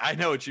 Oh, I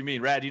know what you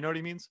mean. Rad, do you know what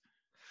he means?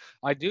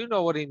 I do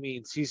know what he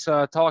means. He's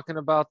talking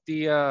about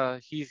the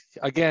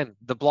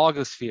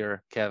blogosphere,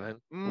 Kevin,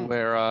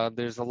 where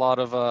there's a lot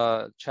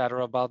of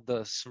chatter about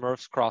the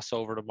Smurfs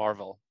crossover to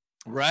Marvel.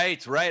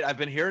 Right. I've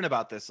been hearing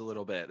about this a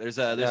little bit. There's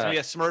gonna be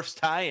a Smurfs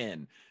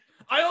tie-in.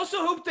 I also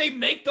hope they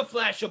make the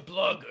Flash a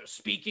blogger,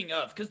 speaking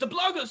of, because the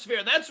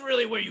blogosphere, that's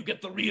really where you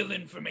get the real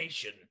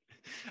information.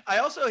 I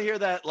also hear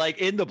that, like,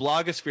 in the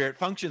blogosphere, it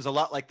functions a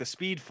lot like the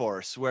Speed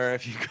Force, where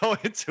if you go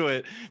into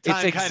it,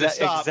 time kind of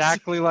stops.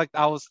 Exactly like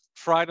I was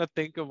trying to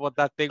think of what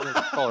that thing was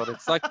called.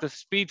 It's like the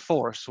Speed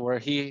Force, where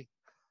the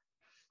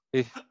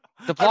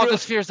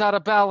blogosphere is out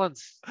of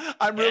balance.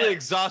 I'm really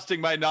exhausting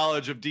my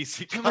knowledge of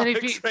DC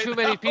Comics Too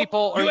many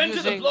people are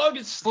using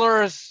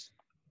slurs,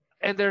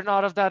 and they're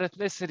not of that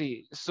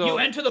ethnicity. So you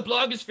enter the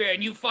blogosphere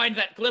and you find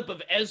that clip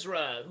of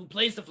Ezra, who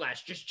plays the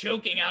Flash, just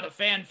choking out a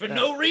fan for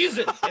no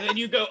reason. And then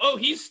you go, oh,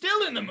 he's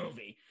still in the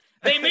movie.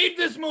 They made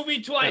this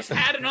movie twice,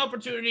 had an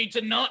opportunity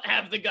to not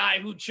have the guy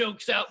who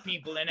chokes out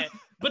people in it,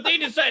 but they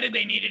decided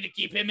they needed to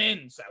keep him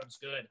in. Sounds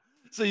good.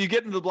 So you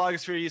get into the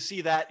blogosphere, you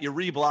see that, you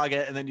reblog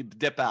it, and then you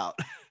dip out.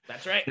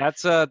 That's right.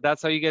 That's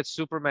how you get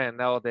Superman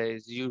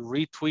nowadays. You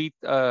retweet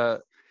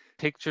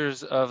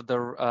pictures of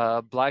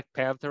the Black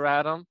Panther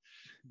Atom,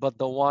 but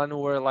the one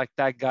where like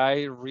that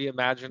guy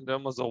reimagined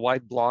him as a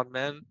white blonde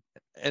man,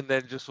 and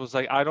then just was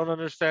like, I don't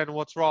understand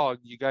what's wrong.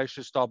 You guys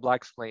should stop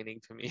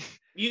black-splaining to me.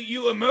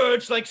 You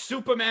emerge like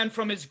Superman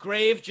from his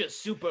grave,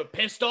 just super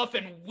pissed off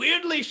and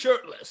weirdly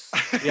shirtless.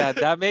 Yeah,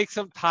 that makes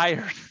him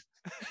tired.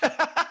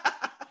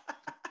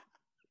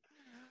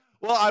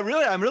 Well,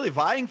 I'm really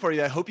vying for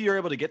you. I hope you're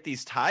able to get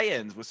these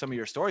tie-ins with some of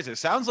your stories. It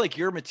sounds like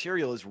your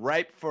material is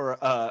ripe for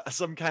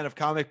some kind of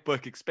comic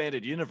book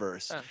expanded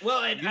universe.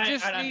 Well,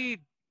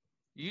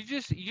 you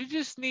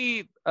just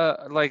need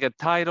like a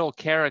title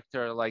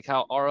character, like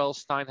how R.L.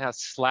 Stein has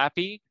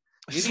Slappy.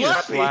 You need a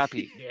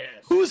Slappy. Yes.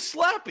 Who's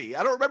Slappy?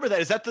 I don't remember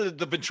that. Is that the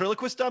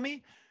ventriloquist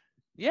dummy?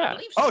 Yeah.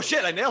 So. Oh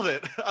shit! I nailed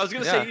it. I was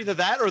gonna say either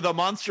that or the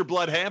monster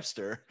blood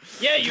hamster.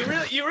 Yeah, you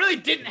really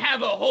didn't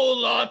have a whole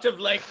lot of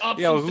like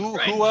options. Yeah,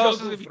 who else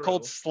is gonna be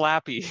called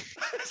Slappy?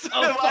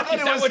 Oh fuck!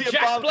 Is that what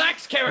Jack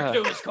Black's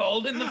character was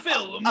called in the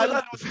film? I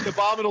thought it was the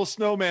abominable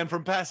snowman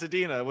from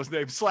Pasadena was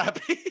named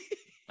Slappy.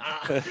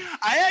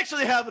 I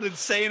actually have an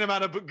insane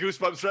amount of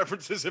Goosebumps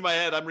references in my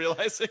head, I'm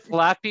realizing.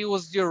 Slappy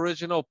was the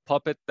original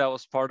puppet that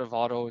was part of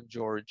Otto and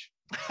George.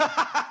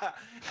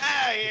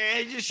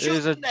 Hey,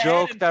 there's a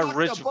joke that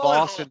Rich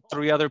Voss and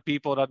 3 other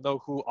people that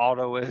know who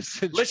Otto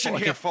is. Listen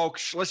here,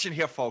 folks.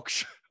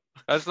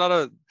 That's not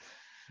a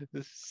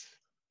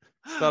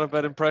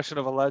bad impression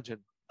of a legend.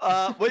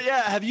 But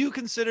yeah, have you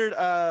considered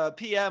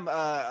PM?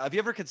 Have you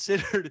ever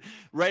considered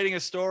writing a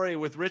story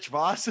with Rich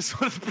Voss as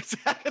one of the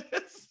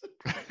protagonists?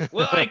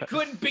 Well, I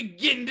couldn't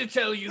begin to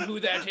tell you who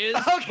that is,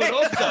 but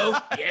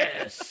also,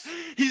 yes.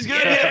 He's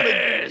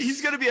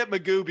gonna be at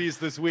Magoobies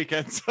this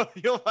weekend, so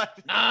you'll find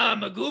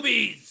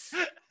Magoobies.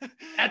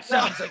 That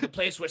sounds like a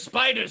place where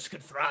spiders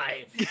could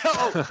thrive.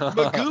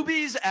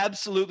 Magoobies,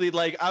 absolutely.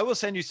 Like, I will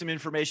send you some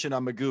information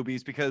on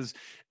Magoobies because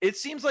it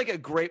seems like a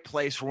great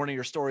place for one of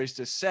your stories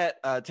to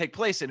take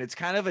place in. It's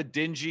kind of a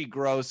dingy,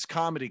 gross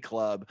comedy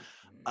club.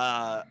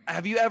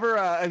 Have you ever?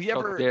 How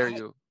dare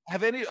you?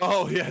 Have any?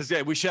 Oh yes,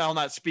 yeah. We shall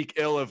not speak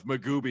ill of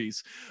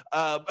Magoobies.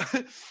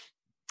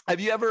 Have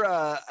you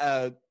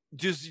ever?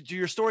 Do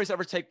your stories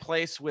ever take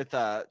place with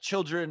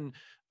children?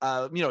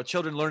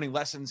 Children learning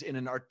lessons in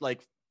an art,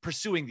 like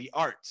pursuing the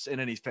arts in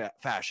any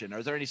fashion? Or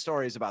is there any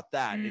stories about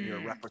that in your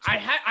repertoire?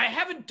 I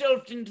haven't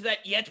delved into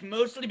that yet,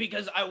 mostly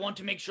because I want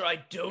to make sure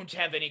I don't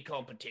have any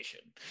competition.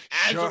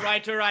 As a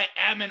writer, I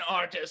am an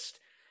artist.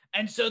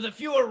 And so the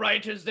fewer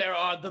writers there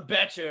are, the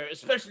better,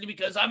 especially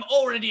because I'm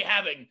already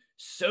having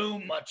so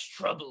much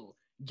trouble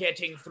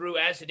getting through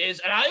as it is,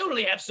 and I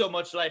only have so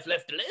much life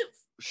left to live.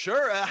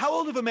 Sure. How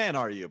old of a man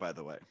are you, by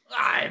the way?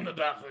 I'm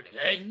about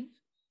 39.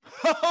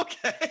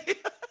 Okay.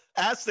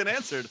 Asked and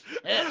answered.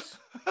 Yes.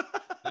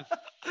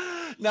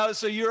 Now,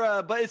 so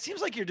you're, but it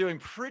seems like you're doing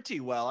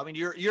pretty well. I mean,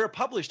 you're a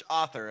published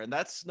author, and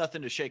that's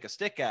nothing to shake a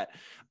stick at.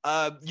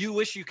 You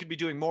wish you could be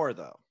doing more,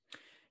 though.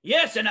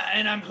 Yes, and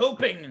I'm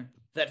hoping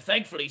that,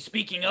 thankfully,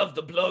 speaking of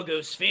the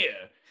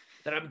blogosphere,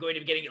 that I'm going to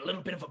be getting a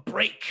little bit of a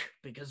break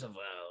because of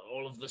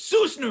all of the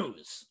Seuss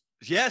news.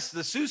 Yes,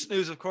 the Seuss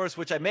news, of course,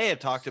 which I may have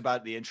talked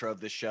about in the intro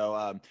of this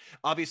show.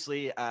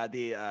 Obviously,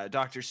 the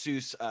Dr.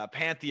 Seuss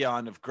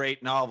pantheon of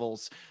great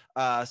novels.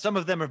 Some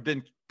of them have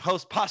been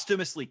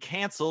posthumously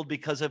canceled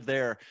because of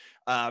their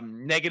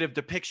negative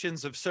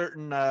depictions of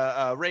certain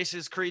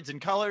races, creeds, and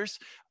colors.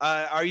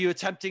 Are you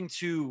attempting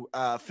to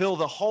fill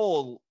the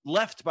hole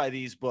left by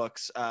these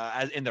books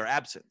in their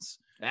absence?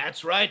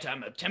 That's right.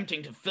 I'm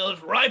attempting to fill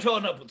it right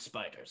on up with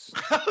spiders.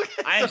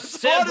 Okay, I have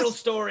several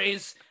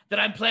stories that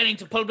I'm planning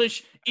to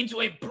publish into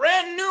a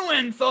brand new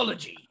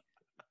anthology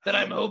that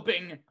I'm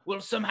hoping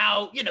will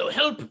somehow,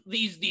 help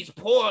these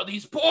poor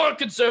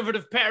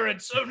conservative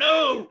parents.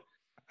 Oh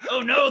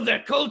no, their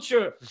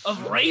culture of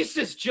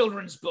racist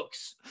children's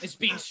books is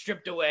being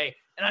stripped away.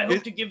 And I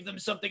hope to give them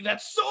something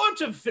that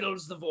sort of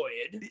fills the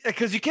void.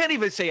 Because you can't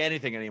even say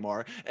anything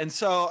anymore. And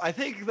so I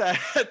think that...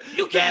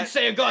 You can't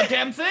say a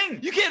goddamn thing.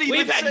 You can't even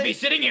We've had to be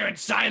sitting here in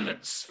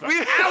silence for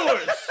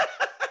hours.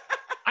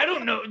 I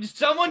don't know.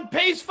 Someone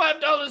pays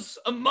 $5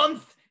 a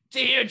month to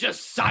hear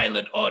just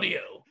silent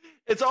audio.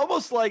 It's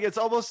almost like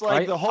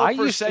the whole I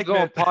first used segment... to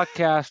go on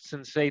podcasts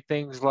and say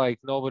things like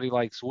nobody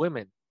likes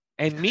women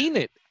and mean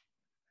it.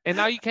 And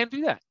now you can't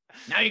do that.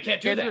 Now you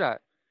can't do that.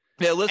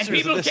 Yeah, And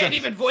listeners, people this- can't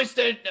even voice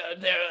their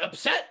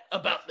upset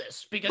about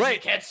this because you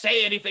Right. can't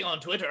say anything on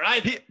Twitter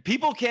either.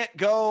 People can't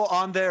go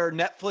on their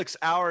Netflix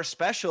hour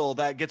special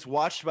that gets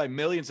watched by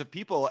millions of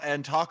people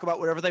and talk about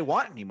whatever they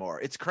want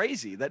anymore. It's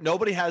crazy that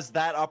nobody has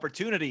that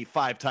opportunity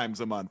 5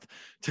 times a month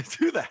to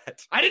do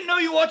that. I didn't know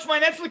you watched my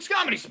Netflix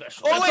comedy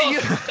special. Oh, That's wait,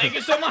 awesome. Thank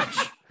you so much.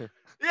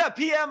 Yeah,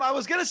 PM, I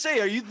was going to say,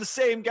 are you the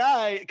same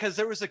guy? Because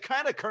there was a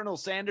kind of Colonel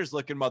Sanders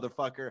looking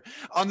motherfucker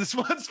on this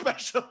one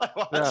special I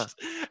watched.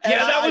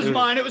 Yeah, that was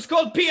mine. It was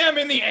called PM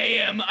in the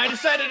AM. I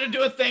decided to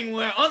do a thing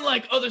where,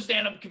 unlike other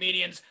stand-up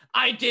comedians,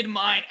 I did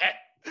mine at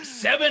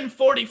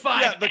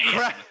 7:45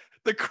 Yeah,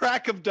 the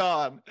crack of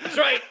dawn. That's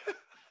right.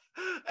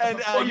 And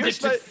Performed it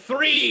to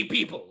 3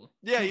 people.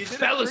 Yeah, you who did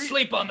fell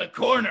asleep on the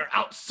corner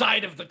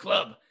outside of the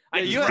club. I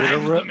you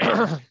dragged them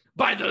in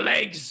by the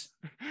legs.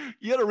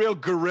 You had a real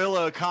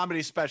guerrilla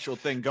comedy special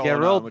thing going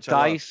real on, which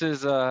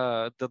Dice's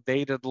the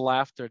day that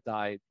laughter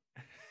died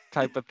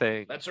type of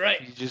thing. That's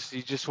right.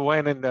 You just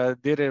went and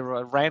did it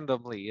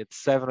randomly at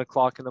 7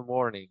 o'clock in the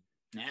morning.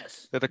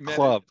 Yes. At a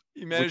club,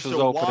 you which managed was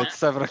to open at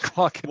 7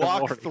 o'clock in the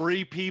walk morning.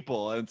 3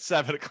 people at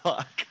 7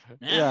 o'clock.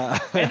 Yeah.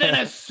 And then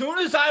as soon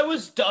as I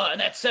was done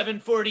at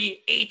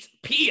 7:48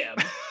 p.m.,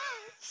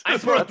 I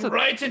broke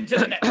right into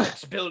the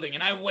Netflix building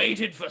and I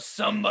waited for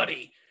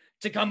somebody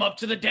to come up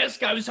to the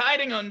desk I was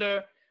hiding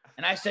under.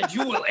 And I said,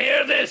 "You will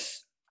air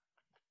this."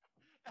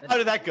 How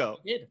did that go?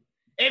 It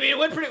did. I mean, it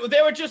went pretty.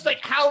 They were just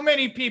like, "How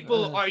many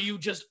people are you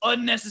just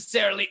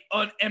unnecessarily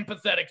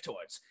unempathetic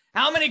towards?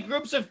 How many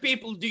groups of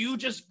people do you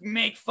just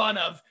make fun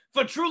of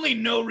for truly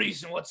no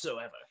reason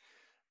whatsoever?"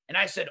 And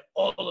I said,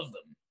 "All of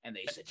them." And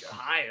they said, "You're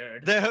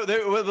hired."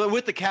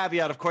 With the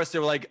caveat, of course, they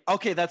were like,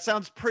 "Okay, that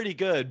sounds pretty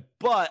good,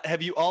 but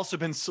have you also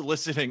been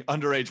soliciting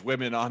underage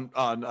women on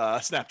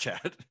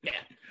Snapchat?" Yeah.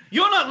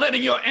 You're not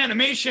letting your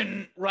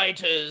animation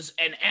writers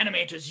and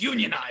animators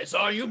unionize,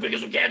 are you?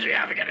 Because we can't do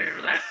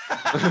that.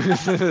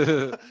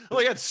 Oh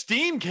my God,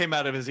 steam came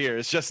out of his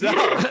ears just now.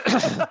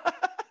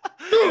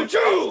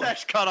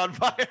 Mustache caught on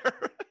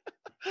fire.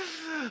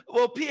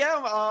 Well,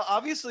 PM,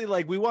 obviously,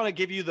 like, we want to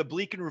give you the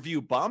Bleak and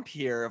Review bump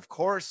here, of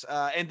course,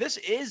 and this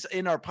is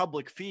in our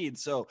public feed,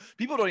 so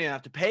people don't even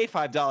have to pay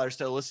 $5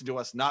 to listen to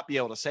us not be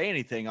able to say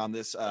anything on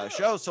this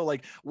show. So,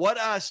 like, what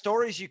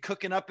stories you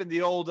cooking up in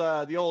the old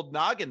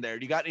noggin there?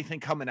 Do you got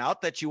anything coming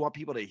out that you want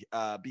people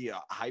to be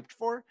hyped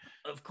for?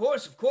 Of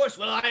course.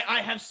 Well,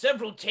 I have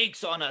several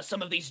takes on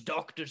some of these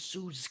Dr.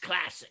 Seuss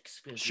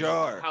classics. Sure. You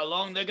know how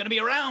long they're going to be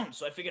around,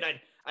 so I figured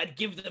I'd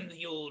give them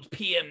the old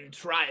PM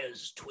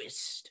Triers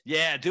twist.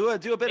 Yeah, do a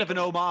bit of an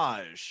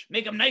homage.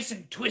 Make them nice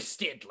and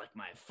twisted, like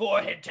my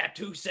forehead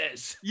tattoo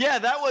says. Yeah,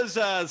 that was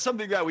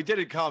something that we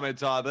didn't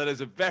comment on. That is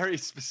a very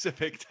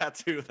specific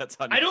tattoo that's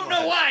on your I don't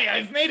know why.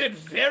 I've made it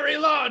very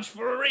large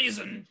for a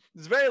reason.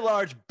 It's very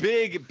large,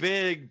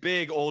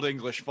 big Old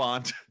English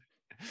font.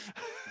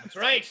 That's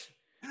right.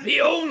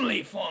 The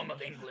only form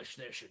of English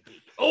there should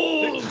be.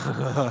 Old.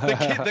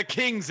 The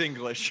King's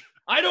English.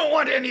 I don't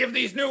want any of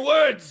these new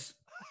words.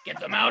 Get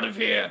them out of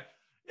here.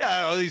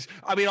 Yeah,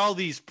 all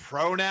these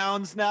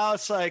pronouns now.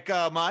 It's like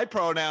my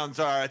pronouns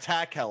are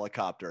attack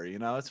helicopter. You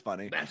know, it's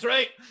funny. That's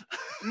right.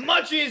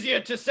 Much easier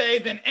to say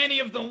than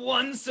any of the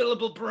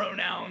 1-syllable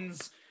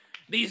pronouns.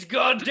 These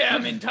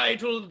goddamn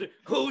entitled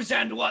who's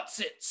and what's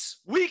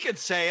its. We could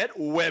say it,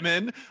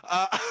 women.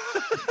 So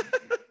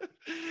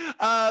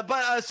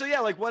yeah,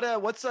 like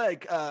what's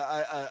like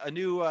a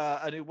new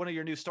one of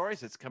your new stories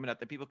that's coming out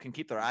that people can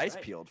keep their eyes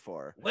peeled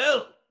for?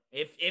 Well,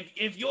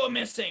 if you're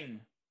missing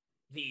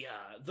the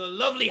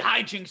lovely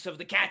hijinks of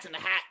the Cat in the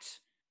Hat,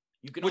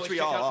 you can Which always we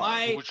check all out are.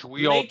 my Which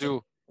we all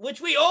do.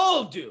 Which we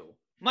all do.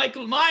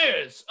 Michael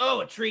Myers.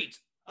 Oh, a treat.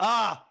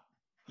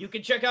 You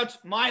can check out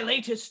my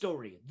latest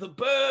story, The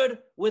Bird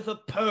with a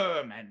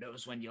Perm and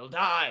Knows When You'll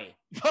Die.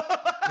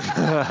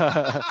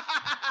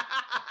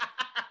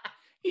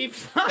 He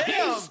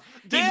flies.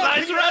 He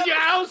flies around your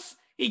house.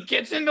 He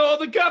gets into all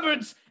the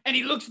cupboards, and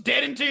he looks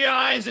dead into your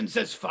eyes and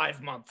says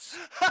 5 months.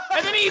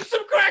 And then he eats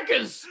some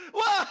crackers.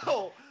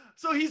 Wow.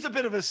 So he's a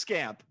bit of a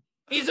scamp.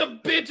 He's a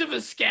bit of a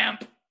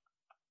scamp.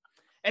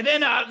 And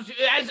then,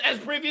 as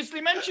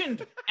previously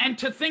mentioned, And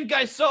to Think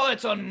I Saw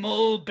It's on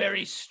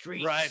Mulberry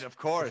Street. Right, of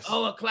course.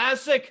 Oh, a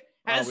classic.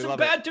 Has we some love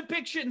bad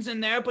depictions in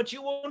there, but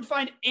you won't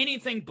find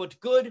anything but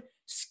good,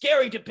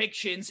 scary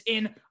depictions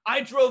in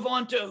I Drove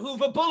Onto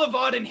Hoover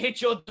Boulevard and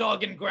Hit Your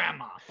Dog and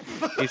Grandma.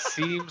 It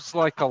seems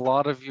like a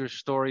lot of your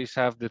stories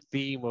have the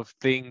theme of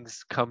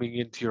things coming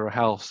into your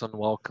house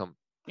unwelcome.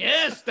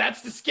 Yes,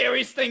 that's the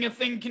scariest thing a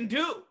thing can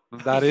do.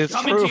 That is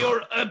come true. into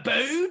your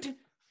abode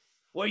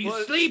where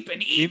you sleep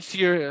and eat.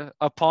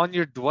 Upon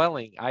your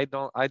dwelling. I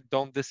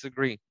don't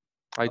disagree.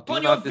 I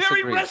upon do your not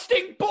very disagree.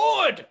 resting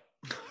board.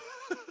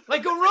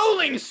 Like a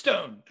rolling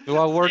stone.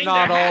 Well, we're Laying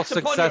not their all hats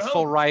upon your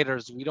successful home.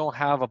 writers. We don't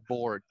have a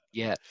board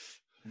yet.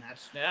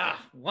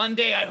 One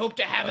day I hope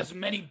to have as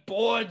many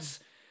boards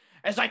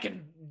as I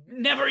can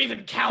never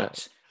even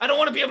count. I don't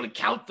want to be able to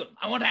count them.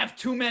 I want to have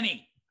too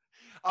many.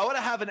 I want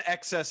to have an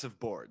excess of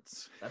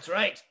boards. That's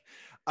right.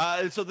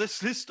 So this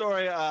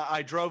story,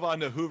 I drove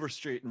onto Hoover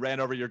Street and ran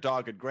over your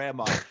dog and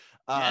grandma.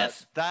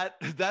 Yes.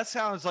 That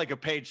sounds like a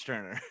page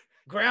turner.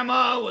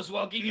 Grandma was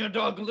walking your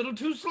dog a little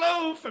too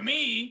slow for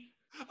me.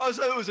 Oh,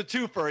 so it was a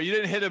twofer. You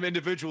didn't hit them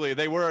individually.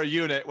 They were a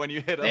unit when you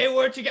hit them. They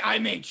were together. I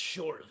made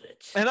sure of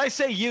it. And I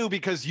say you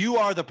because you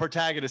are the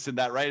protagonist in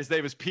that, right? His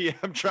name is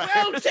PM Travers.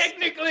 Well,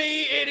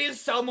 technically, it is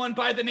someone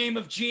by the name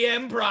of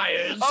GM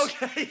Briars.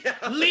 Okay,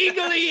 yeah.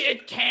 Legally,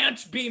 it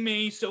can't be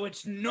me, so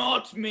it's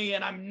not me,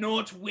 and I'm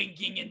not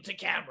winking into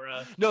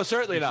camera. No,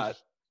 certainly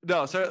not.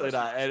 No, certainly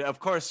not. And of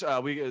course,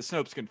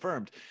 Snopes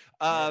confirmed.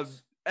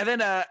 Yes. And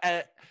then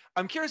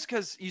I'm curious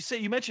because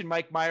you mentioned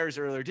Mike Myers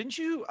earlier. Didn't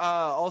you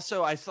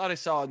also? I thought I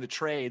saw in the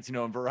trades,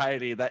 in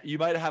Variety, that you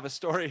might have a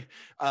story,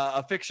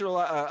 a fictional,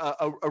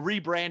 a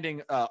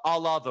rebranding, a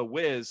la The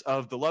Wiz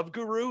of the Love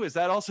Guru. Is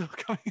that also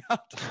coming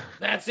out?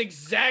 That's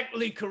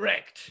exactly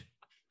correct.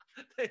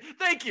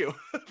 Thank you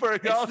for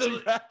acknowledging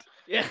that.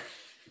 Yeah.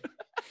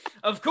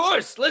 Of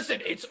course.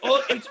 Listen, it's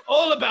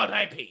all about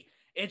IP.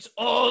 It's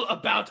all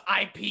about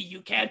IP.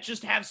 You can't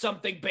just have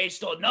something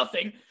based on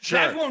nothing. Sure.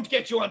 That won't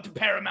get you onto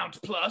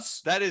Paramount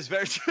Plus. That is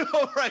very true.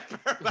 All right,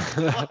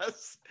 Paramount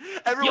Plus.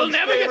 You'll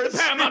never get the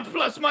Paramount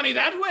Plus money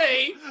that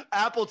way.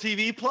 Apple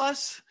TV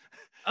Plus.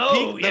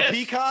 Oh, yes. The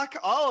Peacock,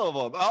 all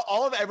of them.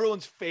 All of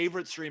everyone's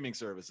favorite streaming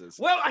services.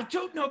 Well, I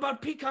don't know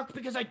about Peacock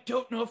because I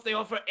don't know if they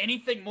offer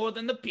anything more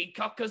than the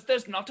Peacock because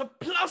there's not a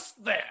plus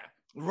there.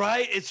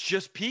 Right, it's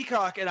just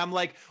Peacock, and I'm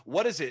like,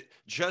 what is it?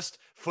 Just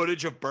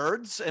footage of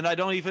birds? And I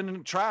don't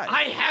even try.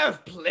 I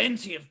have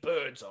plenty of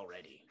birds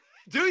already.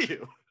 Do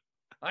you?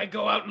 I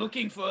go out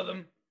looking for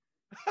them.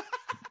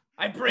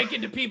 I break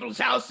into people's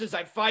houses.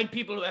 I find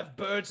people who have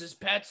birds as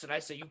pets, and I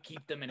say, you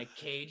keep them in a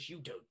cage. You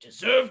don't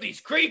deserve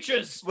these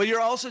creatures. Well, you're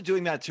also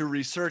doing that to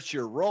research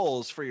your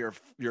roles for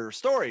your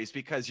stories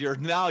because you're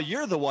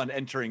the one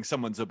entering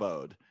someone's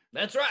abode.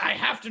 That's right. I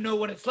have to know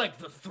what it's like,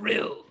 the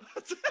thrill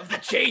of the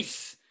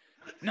chase.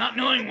 Not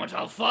knowing what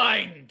I'll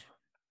find.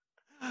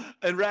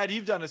 And Rad,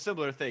 you've done a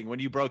similar thing when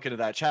you broke into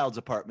that child's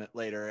apartment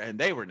later and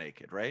they were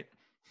naked, right?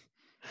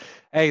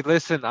 Hey,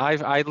 listen,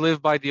 I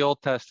live by the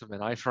Old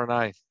Testament, eye for an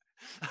eye.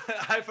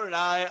 Eye for an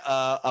eye,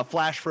 a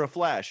flash for a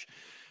flash.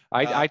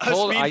 I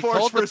told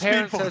the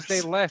parents as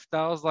they left,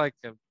 I was like,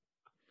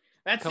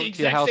 that's the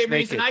exact same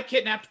reason I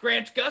kidnapped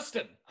Grant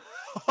Gustin.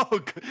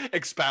 Oh,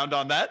 expound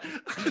on that.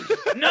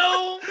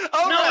 No,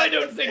 I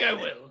don't think I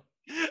will.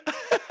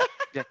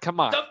 Yeah, come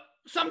on.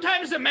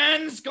 Sometimes a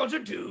man's got to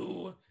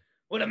do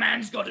what a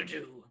man's got to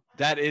do.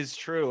 That is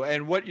true.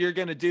 And what you're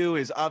going to do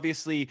is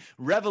obviously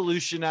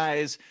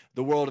revolutionize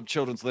the world of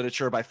children's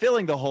literature by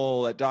filling the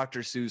hole that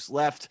Dr. Seuss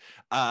left,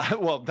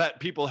 that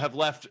people have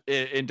left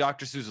in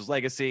Dr. Seuss's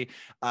legacy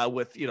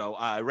with,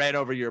 I ran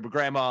over your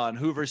grandma on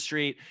Hoover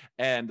Street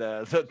and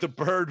the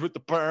bird with the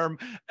perm.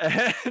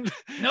 And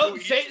no,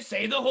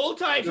 say the whole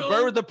title. The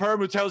bird with the perm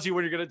who tells you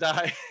when you're going to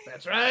die.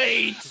 That's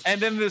right. And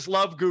then this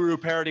Love Guru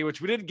parody, which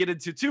we didn't get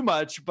into too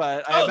much,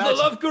 but the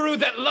Love Guru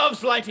that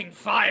loves lighting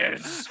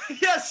fires.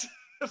 Yes.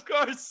 Of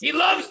course. He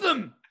loves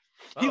them.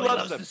 He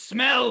loves them. The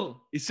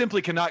smell. He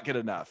simply cannot get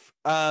enough.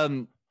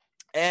 And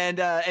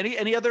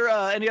any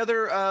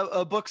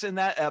other books in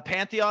that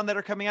pantheon that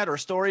are coming out or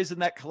stories in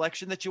that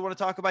collection that you want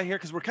to talk about here?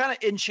 Because we're kind of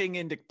inching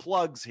into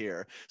plugs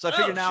here. So I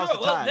figure now's the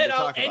time then to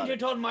I'll talk about end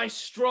it on my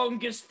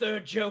strongest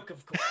third joke,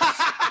 of course.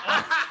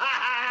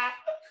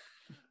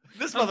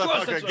 This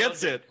motherfucker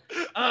gets it.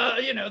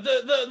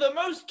 The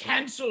most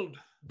canceled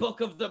book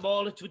of them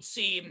all, it would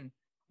seem,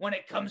 when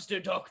it comes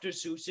to Dr.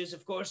 Seuss is,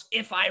 of course,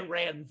 If I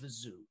Ran the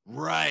Zoo.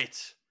 Right.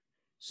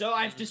 So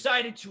I've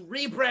decided to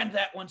rebrand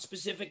that one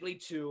specifically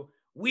to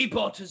We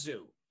Bought a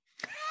Zoo.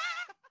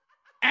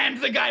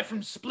 And the guy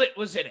from Split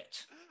was in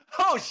it.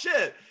 Oh,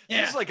 shit.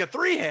 Yeah. It's like a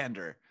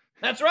three-hander.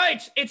 That's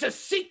right. It's a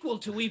sequel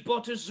to We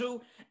Bought a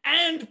Zoo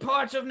and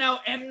part of now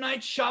M. Night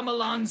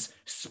Shyamalan's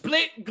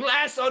Split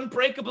Glass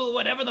Unbreakable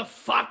whatever the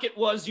fuck it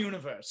was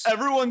universe.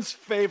 Everyone's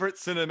favorite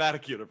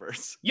cinematic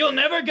universe. You'll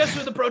never guess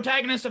who the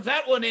protagonist of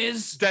that one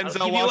is. Denzel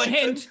I'll give Washington. you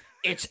a hint.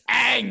 It's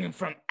Aang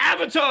from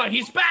Avatar.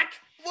 He's back.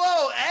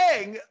 Whoa,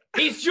 Aang.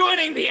 He's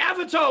joining the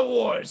Avatar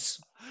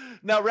Wars.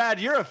 Now, Rad,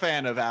 you're a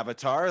fan of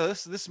Avatar.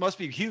 This must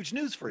be huge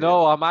news for you.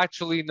 No, I'm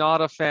actually not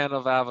a fan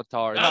of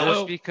Avatar.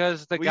 Just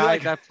because the guy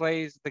that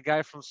plays the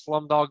guy from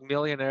Slumdog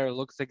Millionaire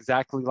looks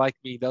exactly like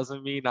me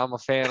doesn't mean I'm a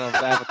fan of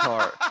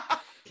Avatar.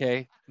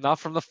 Okay? Not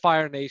from the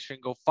Fire Nation.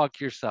 Go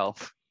fuck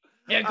yourself.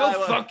 Yeah,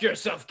 go fuck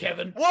yourself,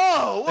 Kevin.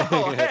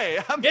 Whoa, hey.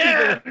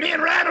 Me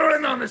and Rad are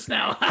in on this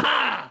now.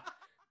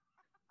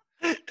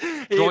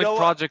 Joint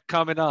project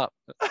coming up.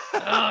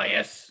 Oh,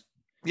 yes.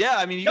 Yeah,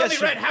 I mean, you Tell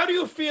guys me, Red, how do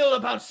you feel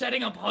about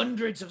setting up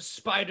hundreds of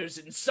spiders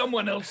in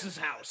someone else's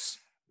house?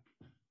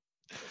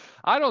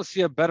 I don't see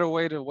a better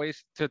way to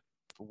waste.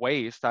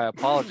 I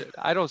apologize.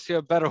 I don't see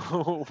a better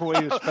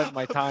way to spend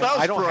my time.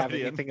 I don't have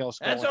anything else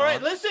going on. That's all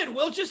right. Listen,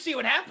 we'll just see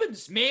what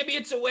happens. Maybe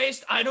it's a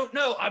waste. I don't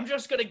know. I'm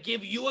just going to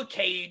give you a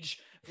cage,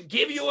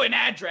 give you an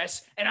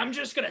address, and I'm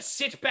just going to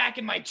sit back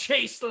in my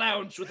chaste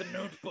lounge with a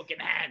notebook in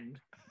hand.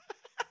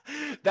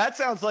 That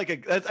sounds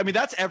like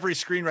that's every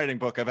screenwriting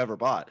book I've ever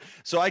bought.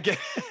 So I get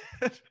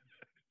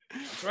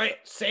That's right.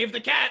 Save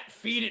the cat,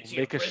 feed it to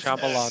Make you. a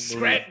Shyamalan movie.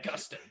 Grant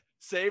Gustin.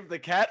 Save the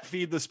cat,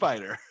 feed the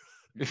spider.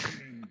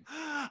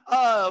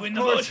 Of Of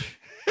course.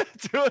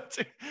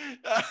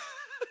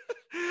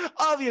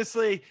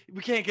 Obviously,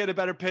 we can't get a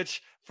better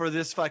pitch for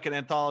this fucking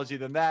anthology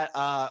than that.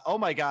 Oh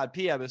my God,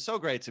 PM, it's so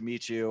great to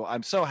meet you.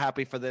 I'm so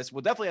happy for this.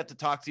 We'll definitely have to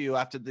talk to you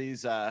after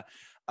these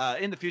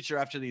in the future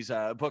after these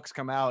books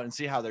come out and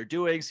see how they're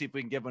doing, see if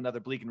we can give them another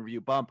Bleak and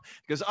Review bump,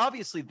 because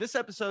obviously this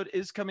episode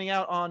is coming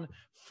out on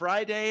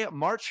Friday,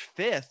 March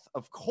 5th,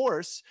 of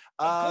course.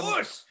 Of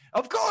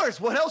course.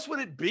 What else would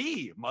it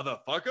be,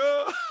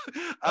 motherfucker?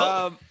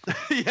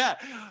 Yeah.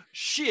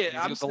 Shit.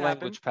 I'm the snapping.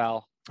 language,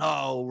 pal.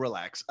 Oh,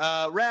 relax.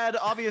 Rad,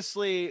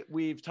 obviously,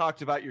 we've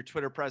talked about your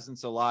Twitter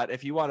presence a lot.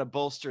 If you want to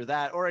bolster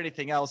that or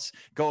anything else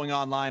going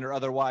online or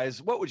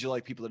otherwise, what would you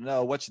like people to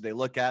know? What should they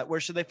look at? Where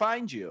should they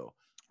find you?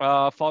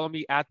 Follow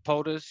me at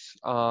POTUS.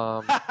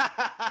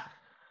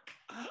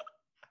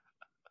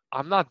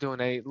 I'm not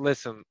doing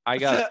listen, I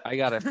got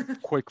a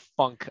quick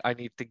funk I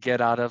need to get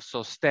out of,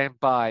 so stand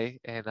by.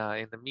 And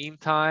in the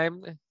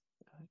meantime,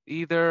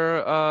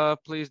 either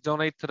please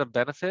donate to the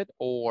benefit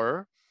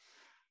or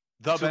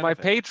my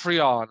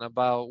Patreon,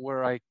 about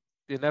where I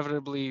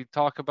inevitably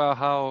talk about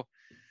how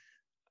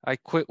I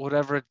quit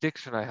whatever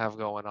addiction I have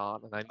going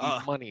on and I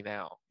need money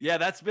now. Yeah,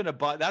 that's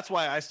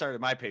why I started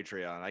my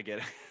Patreon. I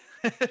get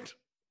it.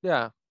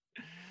 Yeah.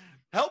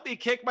 Help me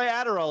kick my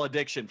Adderall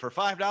addiction for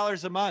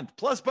 $5 a month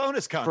plus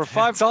bonus content. For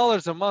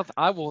 $5 a month,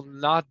 I will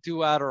not do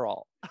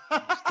Adderall.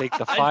 Just take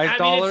the $5. I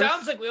mean, it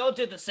sounds like we all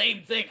did the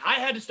same thing. I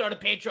had to start a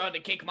Patreon to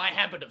kick my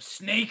habit of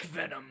snake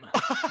venom.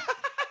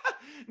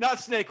 Not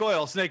snake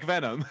oil, snake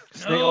venom.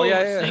 Snake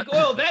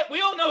oil. That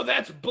we all know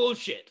that's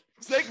bullshit.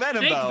 Snake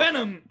venom. Snake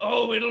venom.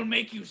 Oh, it'll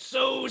make you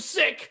so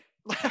sick.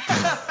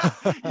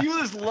 You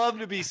just love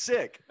to be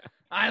sick.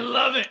 I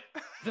love it.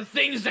 The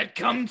things that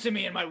come to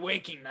me in my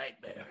waking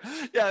nightmares.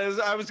 Yeah,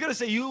 I was going to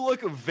say, you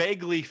look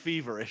vaguely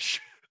feverish.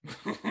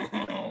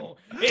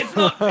 It's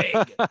not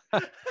vague.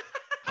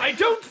 I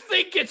don't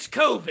think it's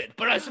COVID,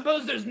 but I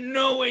suppose there's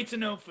no way to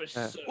know for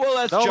certain. Well,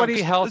 that's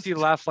nobody healthy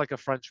laughs like a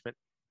Frenchman.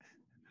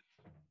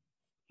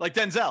 Like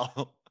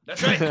Denzel.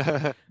 That's right.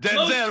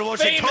 Denzel,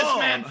 most famous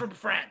man from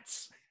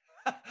France.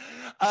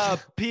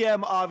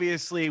 PM,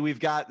 obviously, we've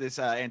got this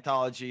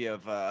anthology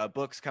of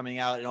books coming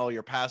out and all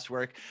your past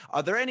work.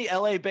 Are there any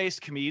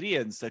LA-based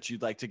comedians that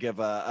you'd like to give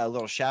a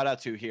little shout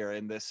out to here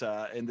in this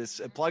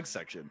plug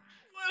section?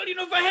 Well,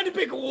 if I had to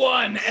pick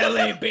one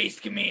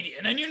LA-based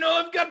comedian, and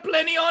I've got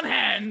plenty on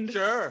hand.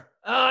 Sure.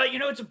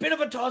 It's a bit of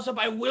a toss-up.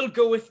 I will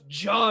go with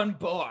John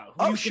Barr,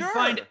 who you can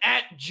find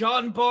at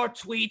John Barr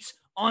Tweets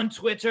on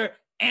Twitter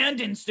and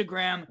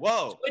Instagram.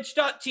 Whoa.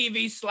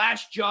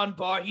 Twitch.tv/John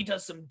Barr. He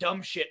does some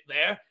dumb shit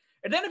there.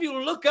 And then if you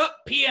look up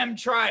PM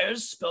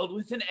Triers, spelled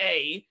with an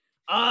A,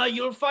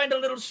 you'll find a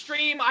little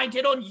stream I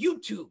did on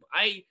YouTube.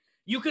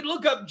 You could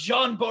look up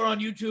John Barr on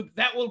YouTube.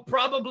 That will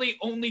probably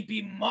only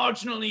be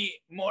marginally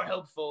more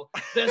helpful.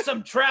 There's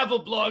some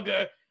travel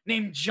blogger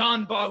named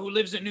John Barr who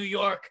lives in New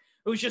York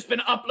who's just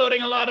been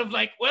uploading a lot of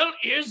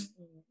here's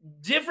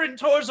different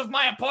tours of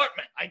my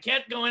apartment. I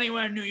can't go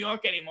anywhere in New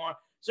York anymore.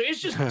 So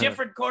it's just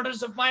different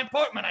corners of my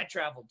apartment I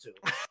traveled to.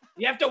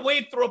 You have to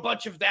wade through a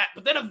bunch of that,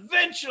 but then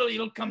eventually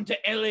you'll come to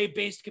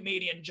LA-based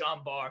comedian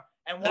John Barr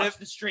and watch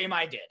the stream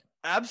I did.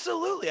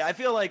 Absolutely. I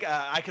feel like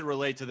I can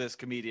relate to this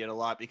comedian a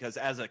lot because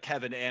as a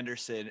Kevin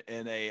Anderson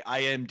in a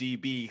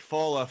IMDb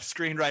full of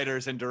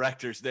screenwriters and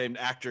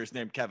actors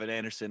named Kevin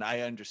Anderson,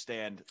 I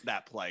understand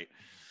that plight.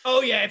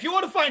 Oh, yeah. If you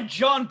want to find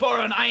John Barr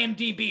on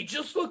IMDb,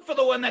 just look for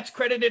the one that's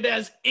credited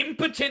as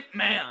Impotent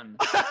Man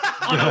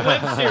on a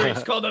web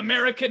series called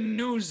American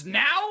News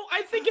Now,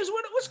 I think is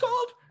what it was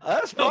called.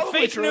 That's probably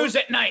Fake true. News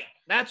at Night.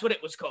 That's what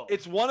it was called.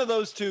 It's one of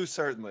those two,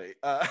 certainly.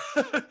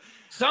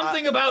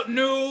 Something about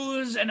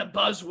news and a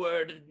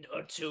buzzword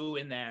or two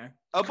in there.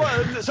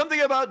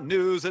 Something about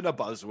news and a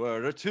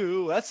buzzword or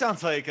two. That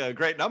sounds like a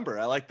great number.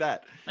 I like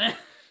that.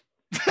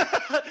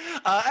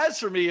 As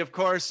for me, of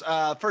course,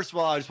 first of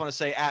all, I just want to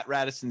say at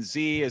Radostin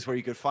Z is where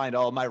you could find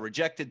all my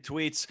rejected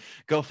tweets.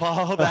 Go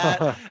follow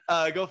that.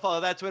 Go follow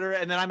that Twitter.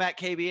 And then I'm at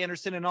KB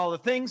Anderson and all the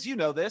things. You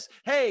know this.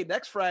 Hey,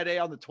 next Friday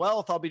on the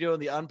 12th, I'll be doing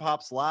the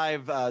Unpops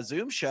Live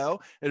Zoom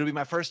show. It'll be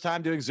my first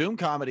time doing Zoom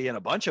comedy in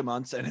a bunch of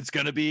months, and it's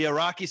going to be a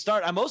rocky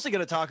start. I'm mostly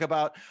going to talk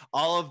about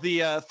all of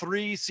the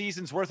 3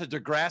 seasons worth of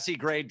Degrassi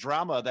grade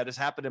drama that has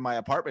happened in my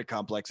apartment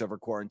complex over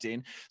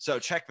quarantine. So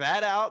check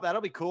that out.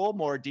 That'll be cool.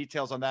 More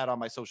details on that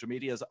on my social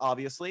medias,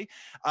 obviously.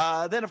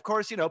 Then, of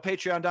course,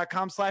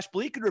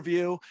 patreon.com/Bleak and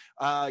Review.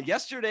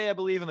 Yesterday, I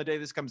believe, on the day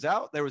this comes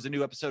out, there was a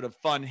new episode of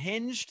Fun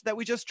Hinged that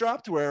we just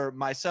dropped where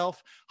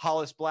myself,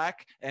 Hollis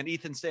Black, and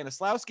Ethan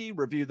Stanislawski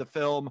review the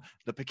film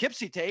The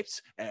Poughkeepsie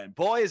Tapes, and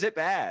boy, is it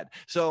bad.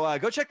 So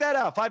go check that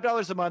out.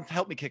 $5 a month.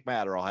 Help me kick my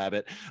Adderall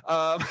habit,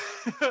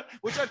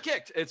 which I've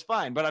kicked. It's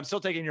fine, but I'm still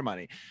taking your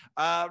money.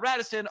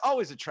 Radostin,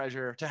 always a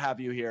treasure to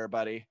have you here,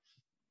 buddy.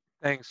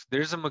 Thanks.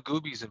 There's a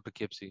Magoobies in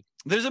Poughkeepsie.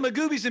 There's a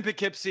Magoobies in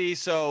Poughkeepsie,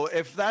 so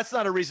if that's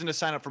not a reason to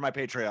sign up for my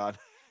Patreon,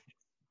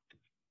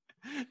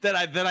 then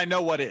I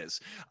know what is.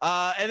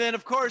 And then,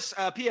 of course,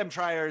 PM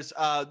Triers,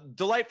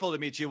 delightful to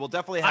meet you. We'll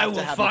definitely have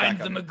to have you back find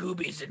the on.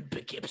 Magoobies in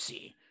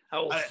Poughkeepsie. I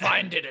will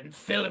find it and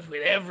fill it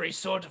with every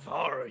sort of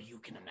horror you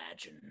can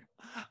imagine.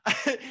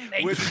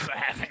 Thank you for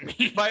having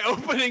me. By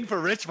opening for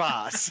Rich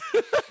Voss.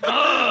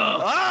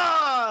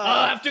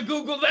 I'll have to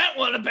Google that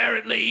one,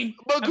 apparently.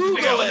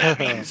 Magoogle it. That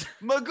means.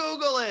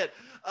 Magoogle it.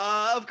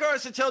 Of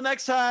course, until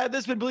next time, this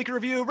has been Bleaker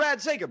Review.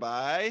 Rad, say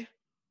goodbye.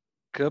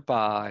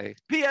 Goodbye.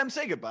 PM,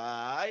 say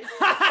goodbye.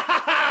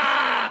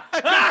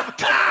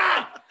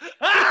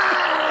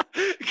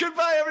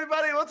 Goodbye,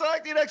 everybody. We'll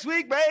talk to you next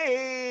week.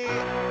 Bye.